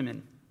Egyptian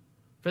women,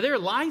 for they're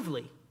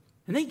lively,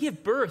 and they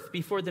give birth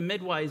before the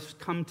midwives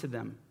come to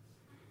them.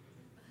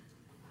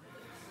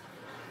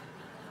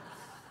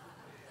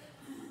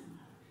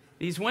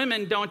 These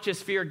women don't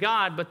just fear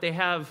God, but they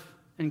have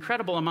an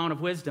incredible amount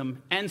of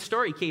wisdom and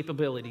story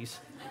capabilities,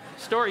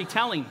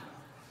 storytelling.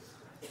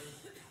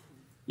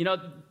 You know,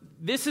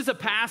 this is a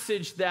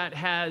passage that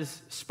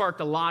has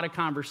sparked a lot of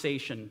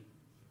conversation.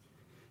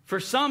 For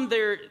some,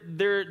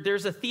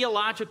 there's a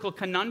theological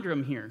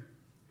conundrum here.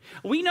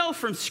 We know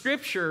from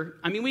Scripture,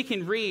 I mean, we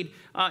can read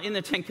in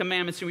the Ten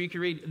Commandments, and we can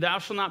read, thou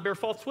shalt not bear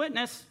false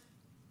witness.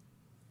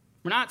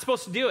 We're not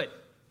supposed to do it.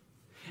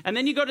 And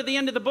then you go to the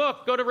end of the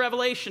book, go to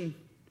Revelation,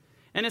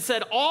 and it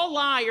said, all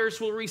liars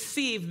will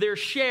receive their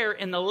share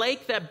in the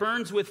lake that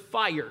burns with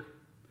fire.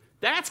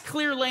 That's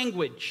clear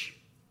language.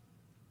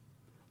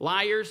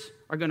 Liars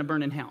are going to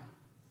burn in hell.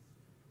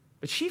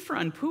 But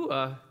Shiphrah and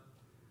Puah,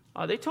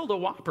 they told a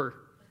whopper.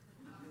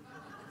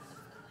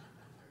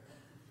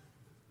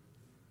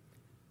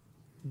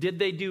 Did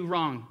they do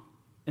wrong?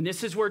 And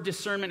this is where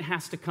discernment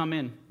has to come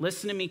in.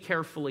 Listen to me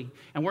carefully.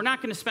 And we're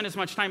not going to spend as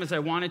much time as I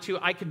wanted to.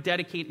 I could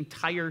dedicate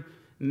entire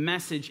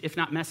message, if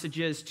not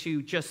messages,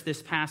 to just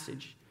this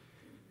passage.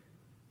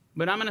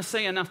 But I'm going to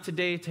say enough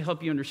today to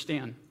help you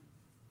understand.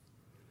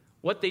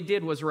 What they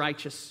did was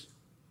righteous.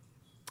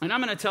 And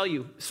I'm going to tell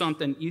you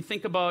something. You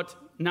think about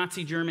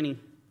Nazi Germany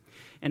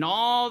and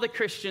all the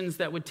Christians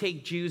that would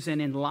take Jews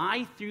in and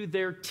lie through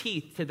their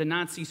teeth to the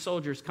Nazi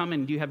soldiers, come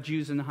in, do you have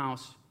Jews in the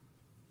house?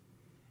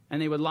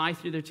 And they would lie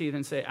through their teeth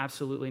and say,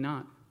 absolutely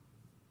not.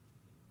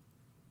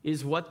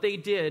 Is what they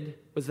did,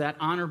 was that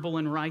honorable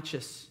and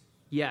righteous?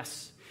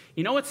 Yes.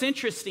 You know what's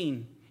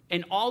interesting?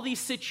 In all these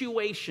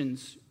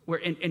situations where,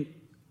 and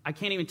I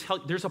can't even tell,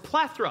 there's a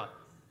plethora.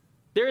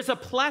 There is a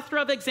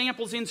plethora of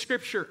examples in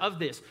Scripture of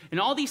this. In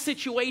all these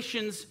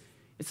situations,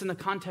 it's in the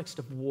context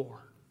of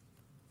war.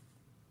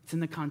 It's in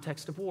the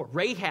context of war.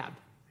 Rahab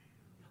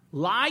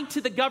lied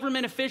to the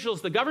government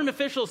officials. The government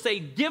officials say,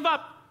 give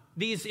up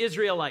these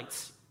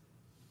Israelites.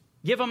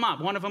 Give them up.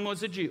 One of them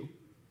was a Jew.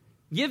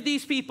 Give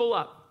these people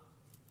up.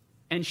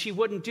 And she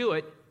wouldn't do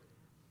it.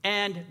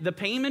 And the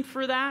payment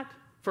for that,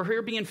 for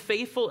her being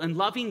faithful and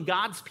loving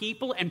God's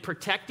people and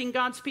protecting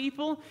God's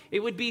people, it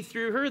would be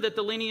through her that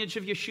the lineage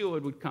of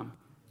Yeshua would come.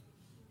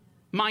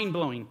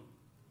 Mind-blowing.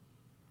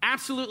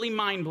 Absolutely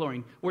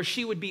mind-blowing. Where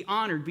she would be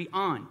honored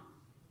beyond.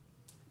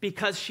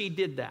 Because she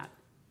did that.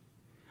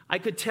 I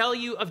could tell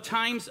you of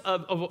times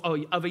of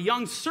a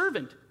young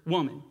servant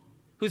woman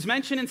who's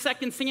mentioned in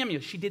 2 Samuel.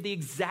 She did the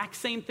exact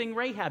same thing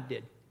Rahab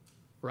did.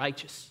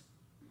 Righteous.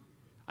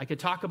 I could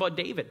talk about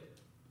David.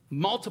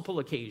 Multiple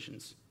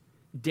occasions.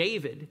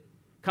 David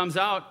comes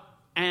out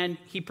and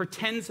he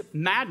pretends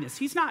madness.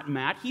 He's not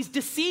mad. He's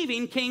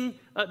deceiving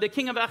the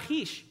king of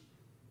Achish.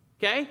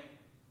 Okay?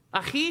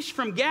 Achish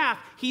from Gath,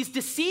 he's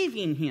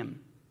deceiving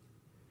him.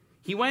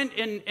 He went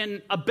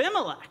and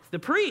Abimelech, the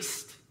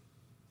priest,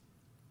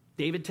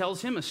 David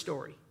tells him a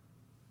story.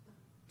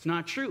 It's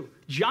not true.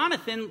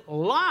 Jonathan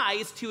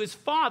lies to his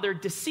father,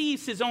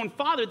 deceives his own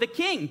father, the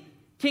king,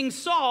 King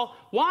Saul.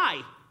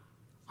 Why?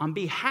 On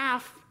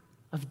behalf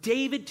of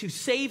David to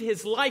save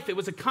his life. It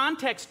was a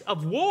context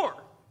of war.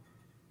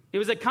 It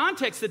was a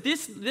context that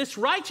this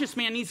righteous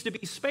man needs to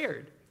be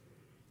spared.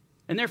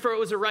 And therefore it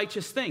was a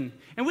righteous thing.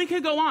 And we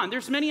could go on.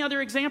 There's many other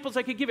examples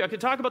I could give you. I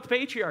could talk about the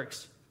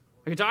patriarchs.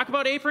 I could talk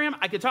about Abraham.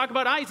 I could talk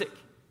about Isaac,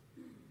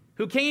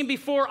 who came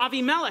before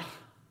Avimelech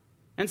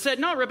and said,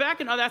 no,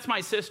 Rebekah, no, that's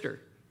my sister.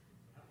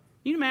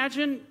 Can you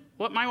imagine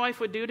what my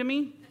wife would do to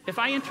me if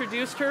I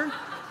introduced her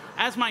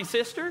as my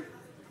sister?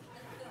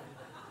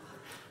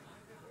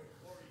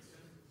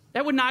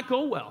 That would not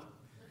go well.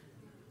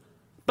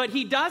 But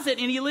he does it,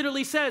 and he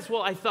literally says,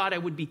 well, I thought I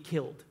would be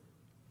killed.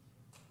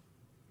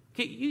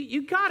 Okay,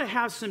 you got to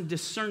have some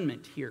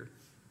discernment here.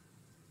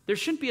 There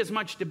shouldn't be as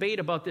much debate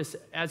about this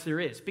as there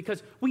is,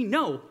 because we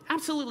know,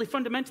 absolutely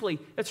fundamentally,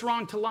 it's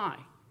wrong to lie.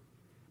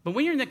 But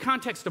when you're in the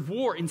context of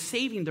war and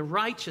saving the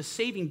righteous,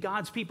 saving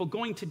God's people,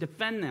 going to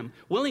defend them,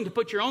 willing to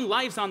put your own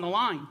lives on the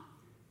line,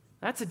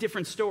 that's a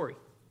different story.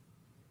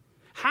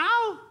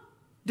 How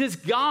does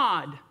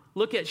God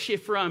look at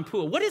Shiphrah and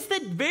Puah? What is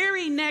the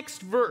very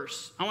next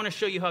verse? I want to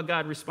show you how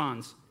God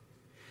responds.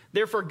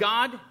 Therefore,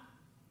 God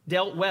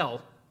dealt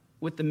well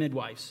with the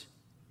midwives,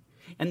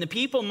 and the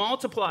people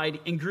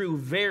multiplied and grew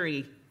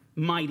very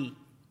mighty.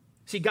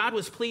 See, God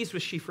was pleased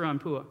with Shiphrah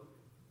and Puah.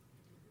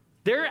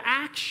 Their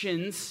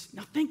actions,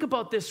 now think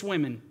about this,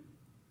 women.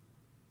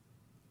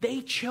 They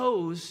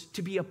chose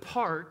to be a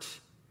part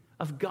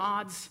of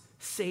God's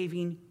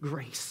saving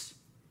grace.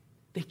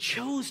 They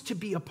chose to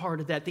be a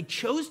part of that. They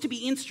chose to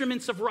be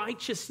instruments of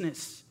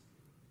righteousness.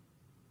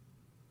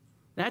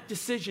 That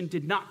decision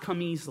did not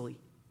come easily.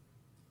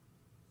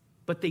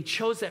 But they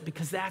chose that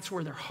because that's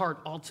where their heart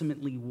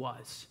ultimately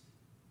was,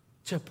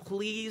 to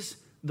please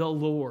the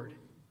Lord.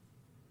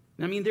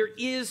 I mean, there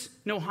is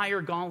no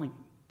higher calling.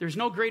 There's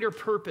no greater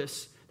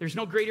purpose. There's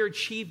no greater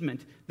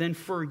achievement than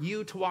for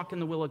you to walk in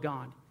the will of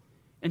God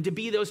and to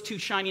be those two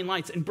shining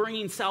lights and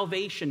bringing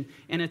salvation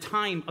in a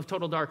time of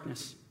total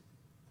darkness.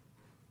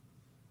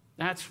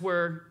 That's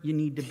where you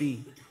need to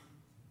be.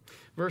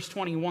 Verse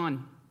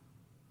 21.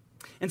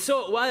 And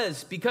so it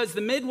was, because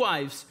the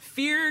midwives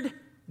feared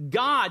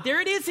God.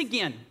 There it is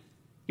again.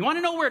 You want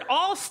to know where it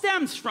all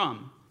stems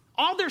from?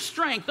 All their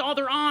strength, all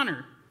their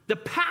honor, the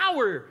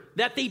power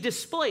that they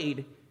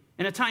displayed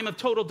in a time of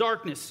total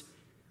darkness.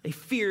 They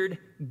feared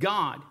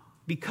God.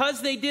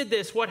 Because they did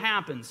this, what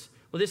happens?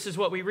 Well, this is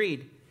what we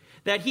read.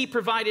 That he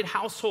provided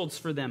households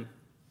for them.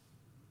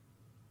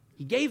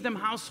 He gave them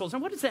households.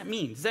 And what does that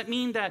mean? Does that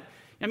mean that,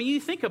 I mean, you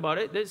think about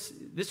it,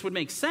 this would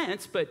make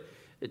sense, but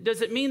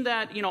does it mean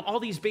that, all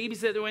these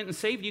babies that they went and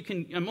saved, you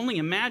can only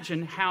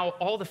imagine how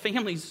all the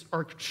families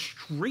are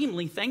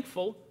extremely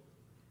thankful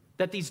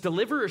that these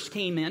deliverers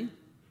came in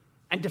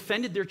and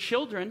defended their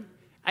children.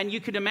 And you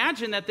could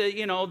imagine that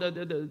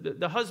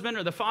the husband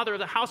or the father of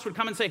the house would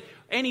come and say,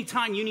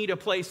 anytime you need a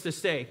place to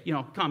stay,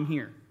 come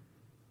here.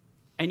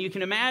 And you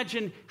can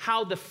imagine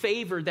how the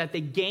favor that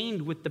they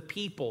gained with the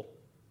people.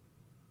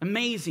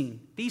 Amazing.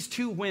 These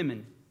two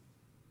women.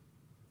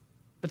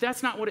 But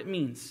that's not what it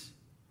means.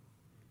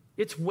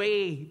 It's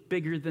way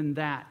bigger than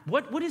that.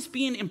 What is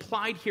being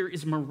implied here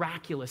is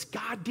miraculous.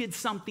 God did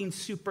something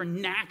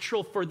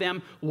supernatural for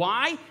them.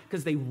 Why?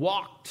 Because they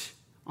walked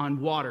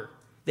on water.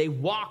 They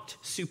walked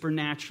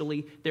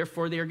supernaturally.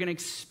 Therefore, they are going to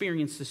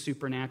experience the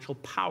supernatural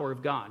power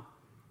of God.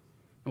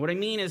 And what I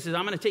mean is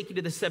I'm going to take you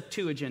to the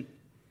Septuagint.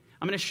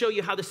 I'm going to show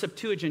you how the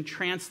Septuagint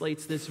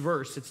translates this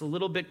verse. It's a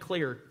little bit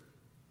clearer.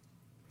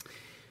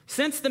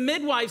 Since the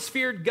midwives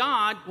feared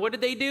God, what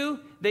did they do?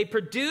 They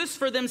produced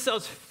for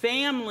themselves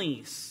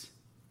families.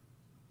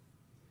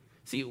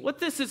 See, what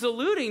this is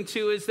alluding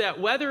to is that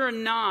whether or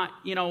not,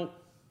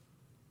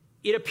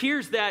 it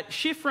appears that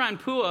Shiphrah and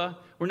Puah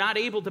were not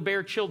able to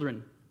bear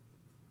children.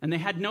 And they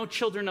had no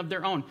children of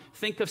their own.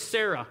 Think of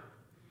Sarah.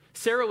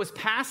 Sarah was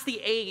past the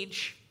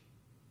age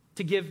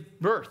to give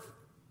birth,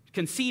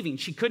 conceiving.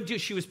 She couldn't do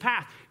it. She was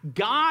past.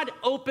 God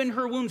opened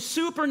her womb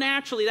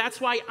supernaturally. That's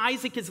why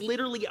Isaac is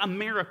literally a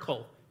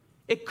miracle.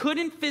 It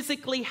couldn't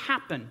physically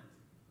happen.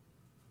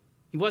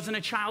 He wasn't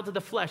a child of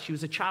the flesh. He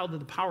was a child of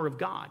the power of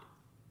God.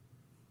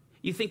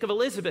 You think of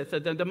Elizabeth,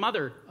 the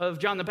mother of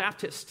John the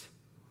Baptist,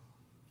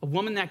 a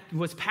woman that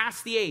was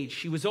past the age.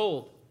 She was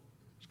old.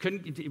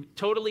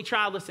 Totally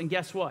childless, and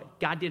guess what?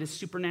 God did a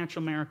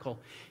supernatural miracle.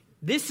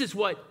 This is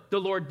what the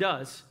Lord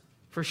does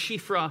for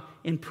Shiphrah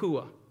and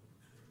Puah.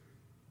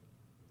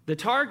 The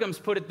Targums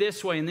put it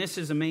this way, and this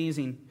is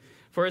amazing.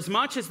 For as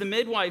much as the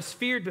midwives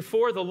feared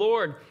before the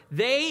Lord,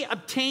 they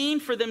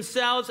obtained for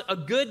themselves a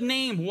good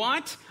name.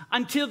 What?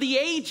 Until the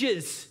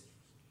ages,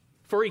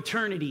 for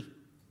eternity.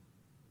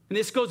 And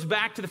this goes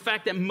back to the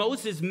fact that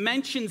Moses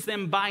mentions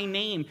them by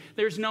name.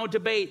 There's no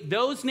debate.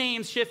 Those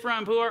names, Shiphrah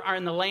and Puah, are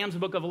in the Lamb's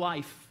Book of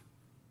Life.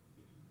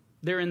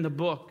 They're in the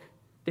book.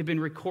 They've been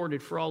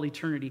recorded for all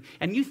eternity.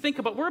 And you think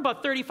about, we're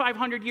about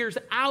 3,500 years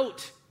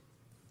out.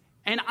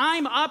 And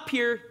I'm up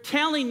here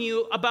telling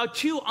you about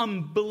two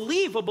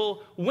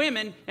unbelievable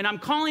women, and I'm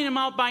calling them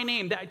out by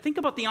name. Think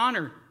about the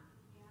honor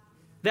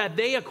that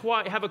they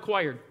have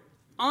acquired.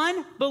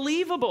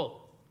 Unbelievable.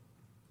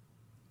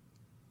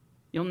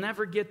 You'll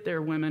never get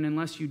there, women,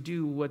 unless you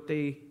do what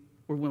they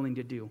were willing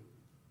to do.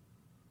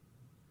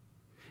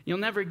 You'll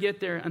never get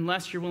there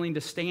unless you're willing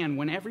to stand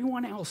when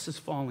everyone else is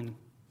falling.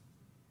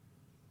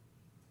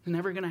 It's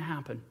never going to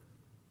happen.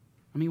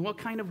 I mean, what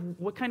kind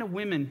of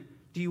women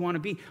do you want to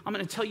be? I'm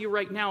going to tell you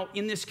right now,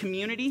 in this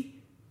community,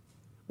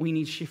 we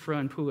need Shiphrah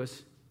and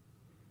Puahs.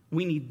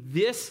 We need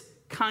this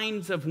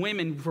kinds of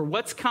women for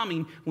what's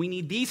coming. We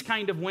need these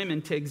kind of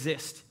women to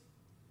exist,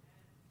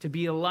 to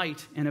be a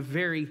light in a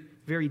very,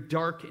 very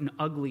dark and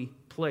ugly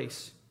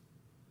place.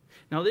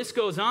 Now this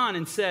goes on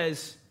and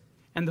says,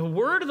 and the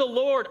word of the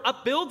Lord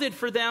upbuilded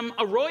for them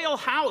a royal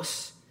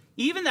house,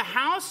 even the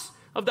house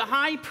of the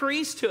high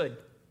priesthood.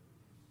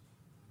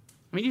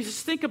 I mean, you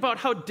just think about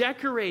how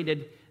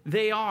decorated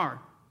they are.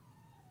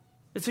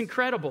 It's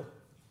incredible.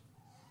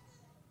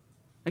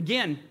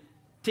 Again,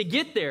 to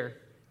get there,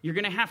 you're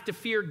going to have to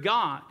fear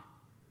God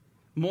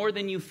more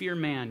than you fear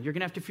man. You're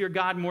going to have to fear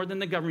God more than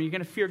the government. You're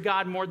going to fear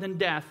God more than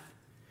death.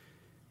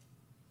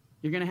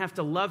 You're going to have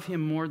to love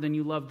him more than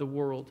you love the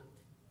world.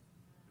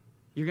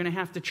 You're going to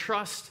have to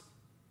trust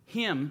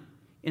him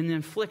in the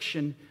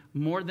affliction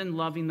more than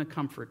loving the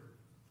comfort.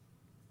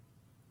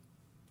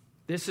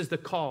 This is the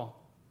call.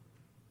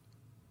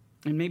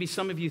 And maybe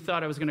some of you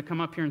thought I was going to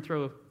come up here and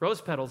throw rose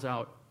petals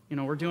out.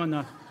 We're doing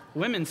the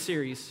women's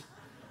series.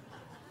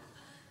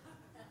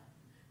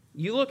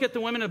 You look at the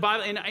women of the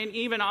Bible, and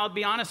even, I'll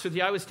be honest with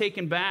you, I was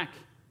taken back.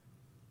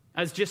 I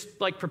was just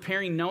like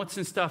preparing notes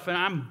and stuff, and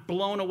I'm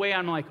blown away.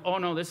 I'm like, oh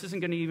no, this isn't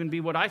going to even be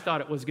what I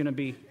thought it was going to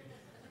be.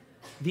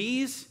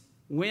 These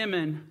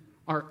women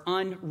are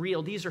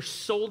unreal. These are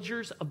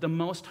soldiers of the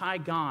Most High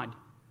God,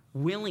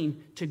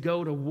 willing to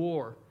go to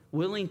war,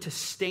 willing to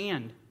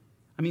stand.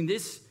 I mean,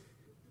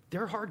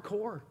 they're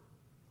hardcore.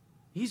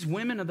 These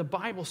women of the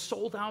Bible,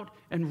 sold out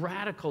and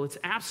radical. It's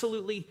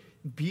absolutely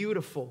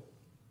beautiful.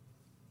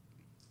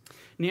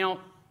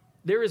 Now,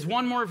 there is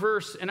one more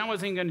verse, and I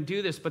wasn't going to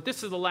do this, but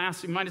this is the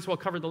last. We might as well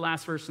cover the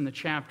last verse in the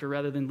chapter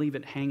rather than leave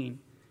it hanging.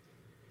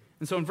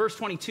 And so in verse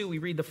 22, we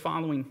read the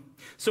following.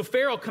 So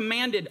Pharaoh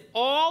commanded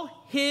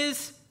all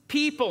his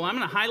people. I'm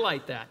going to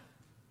highlight that.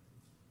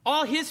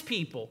 All his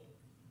people.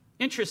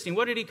 Interesting.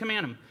 What did he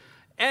command them?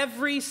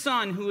 Every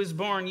son who is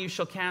born you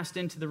shall cast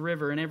into the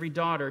river, and every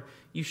daughter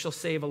you shall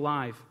save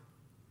alive.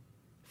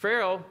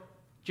 Pharaoh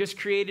just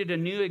created a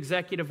new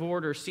executive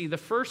order. See, the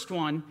first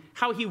one,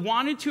 how he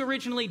wanted to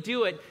originally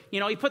do it, he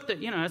put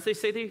as they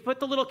say, he put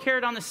the little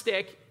carrot on the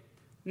stick.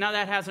 Now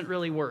that hasn't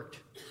really worked.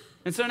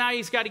 And so now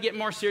he's got to get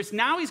more serious.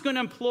 Now he's going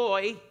to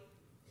employ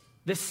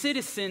the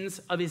citizens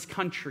of his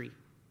country.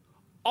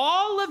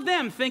 All of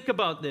them, think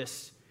about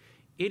this.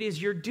 It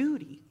is your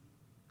duty,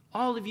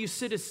 all of you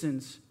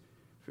citizens,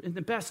 in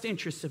the best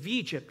interests of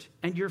Egypt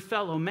and your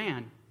fellow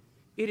man.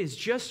 It is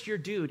just your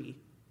duty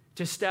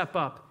to step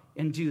up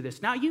and do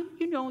this. Now,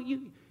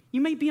 you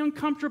may be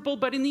uncomfortable,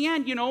 but in the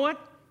end, you know what?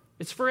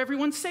 It's for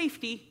everyone's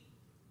safety.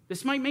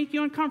 This might make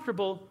you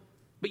uncomfortable,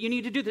 but you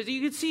need to do this.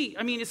 You can see,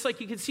 it's like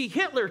you can see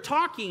Hitler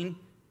talking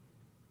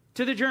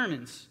to the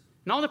Germans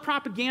and all the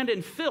propaganda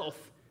and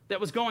filth that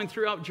was going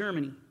throughout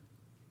Germany,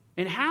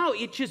 and how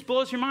it just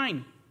blows your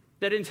mind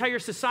that entire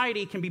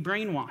society can be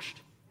brainwashed.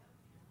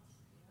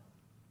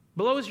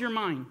 Blows your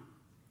mind.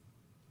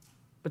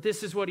 But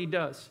this is what he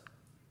does.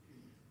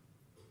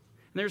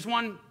 And there's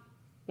one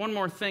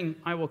more thing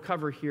I will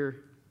cover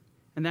here,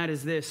 and that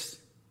is this.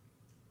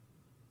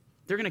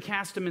 They're going to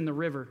cast him in the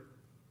river.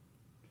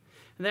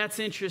 And that's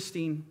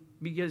interesting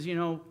because,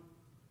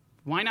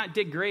 why not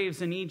dig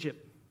graves in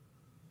Egypt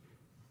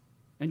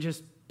and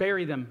just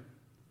bury them?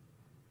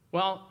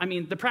 Well,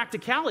 the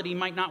practicality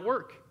might not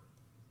work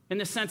in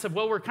the sense of,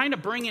 we're kind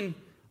of bringing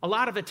a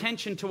lot of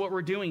attention to what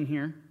we're doing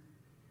here.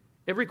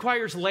 It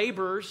requires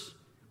laborers.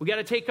 We got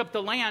to take up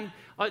the land.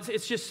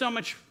 It's just so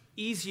much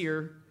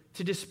easier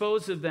to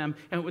dispose of them,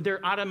 and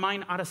they're out of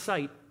mind, out of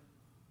sight.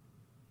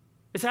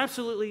 It's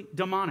absolutely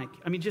demonic.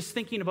 Just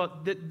thinking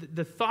about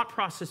the thought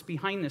process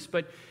behind this.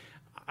 But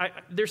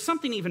there's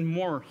something even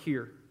more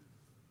here.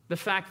 The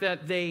fact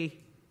that they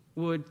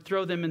would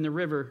throw them in the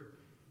river.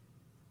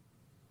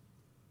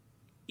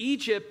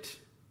 Egypt,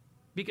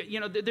 because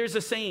there's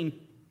a saying,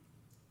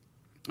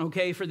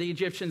 okay, for the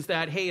Egyptians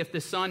that, hey, if the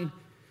sun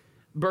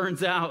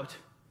burns out,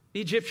 the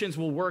Egyptians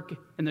will work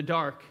in the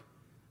dark.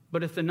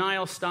 But if the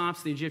Nile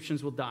stops, the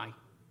Egyptians will die.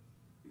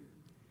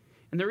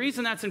 And the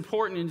reason that's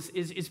important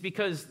is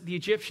because the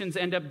Egyptians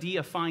end up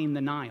deifying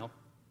the Nile.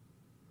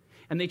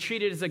 And they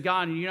treat it as a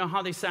god. And you know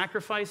how they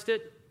sacrificed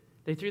it?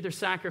 They threw their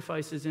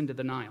sacrifices into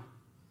the Nile.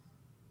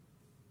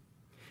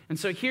 And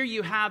so here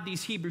you have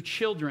these Hebrew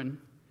children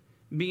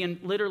being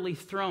literally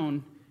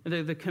thrown.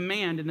 The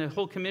command and the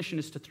whole commission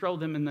is to throw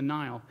them in the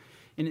Nile.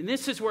 And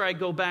this is where I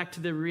go back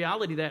to the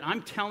reality that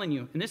I'm telling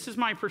you, and this is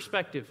my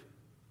perspective.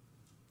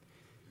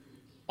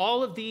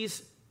 All of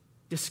these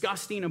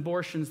disgusting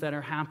abortions that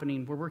are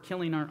happening, where we're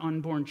killing our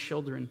unborn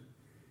children,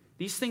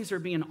 these things are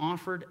being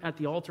offered at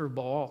the altar of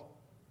Baal.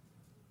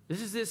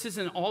 This is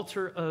an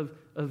altar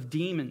of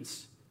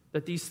demons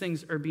that these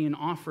things are being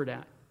offered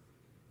at.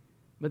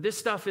 But this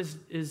stuff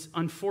is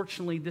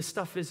unfortunately, this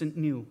stuff isn't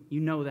new.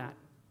 You know that,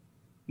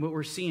 what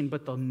we're seeing.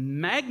 But the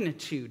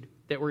magnitude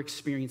that we're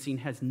experiencing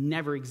has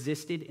never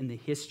existed in the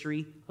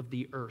history of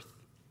the earth.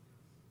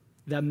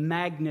 The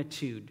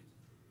magnitude.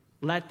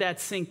 Let that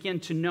sink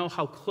in, to know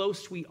how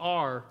close we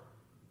are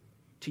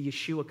to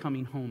Yeshua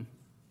coming home,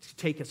 to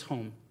take us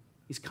home.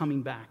 He's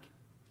coming back.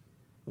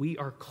 We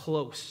are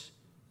close.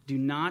 Do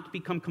not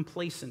become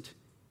complacent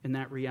in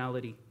that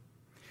reality.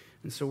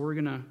 And so we're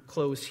going to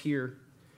close here.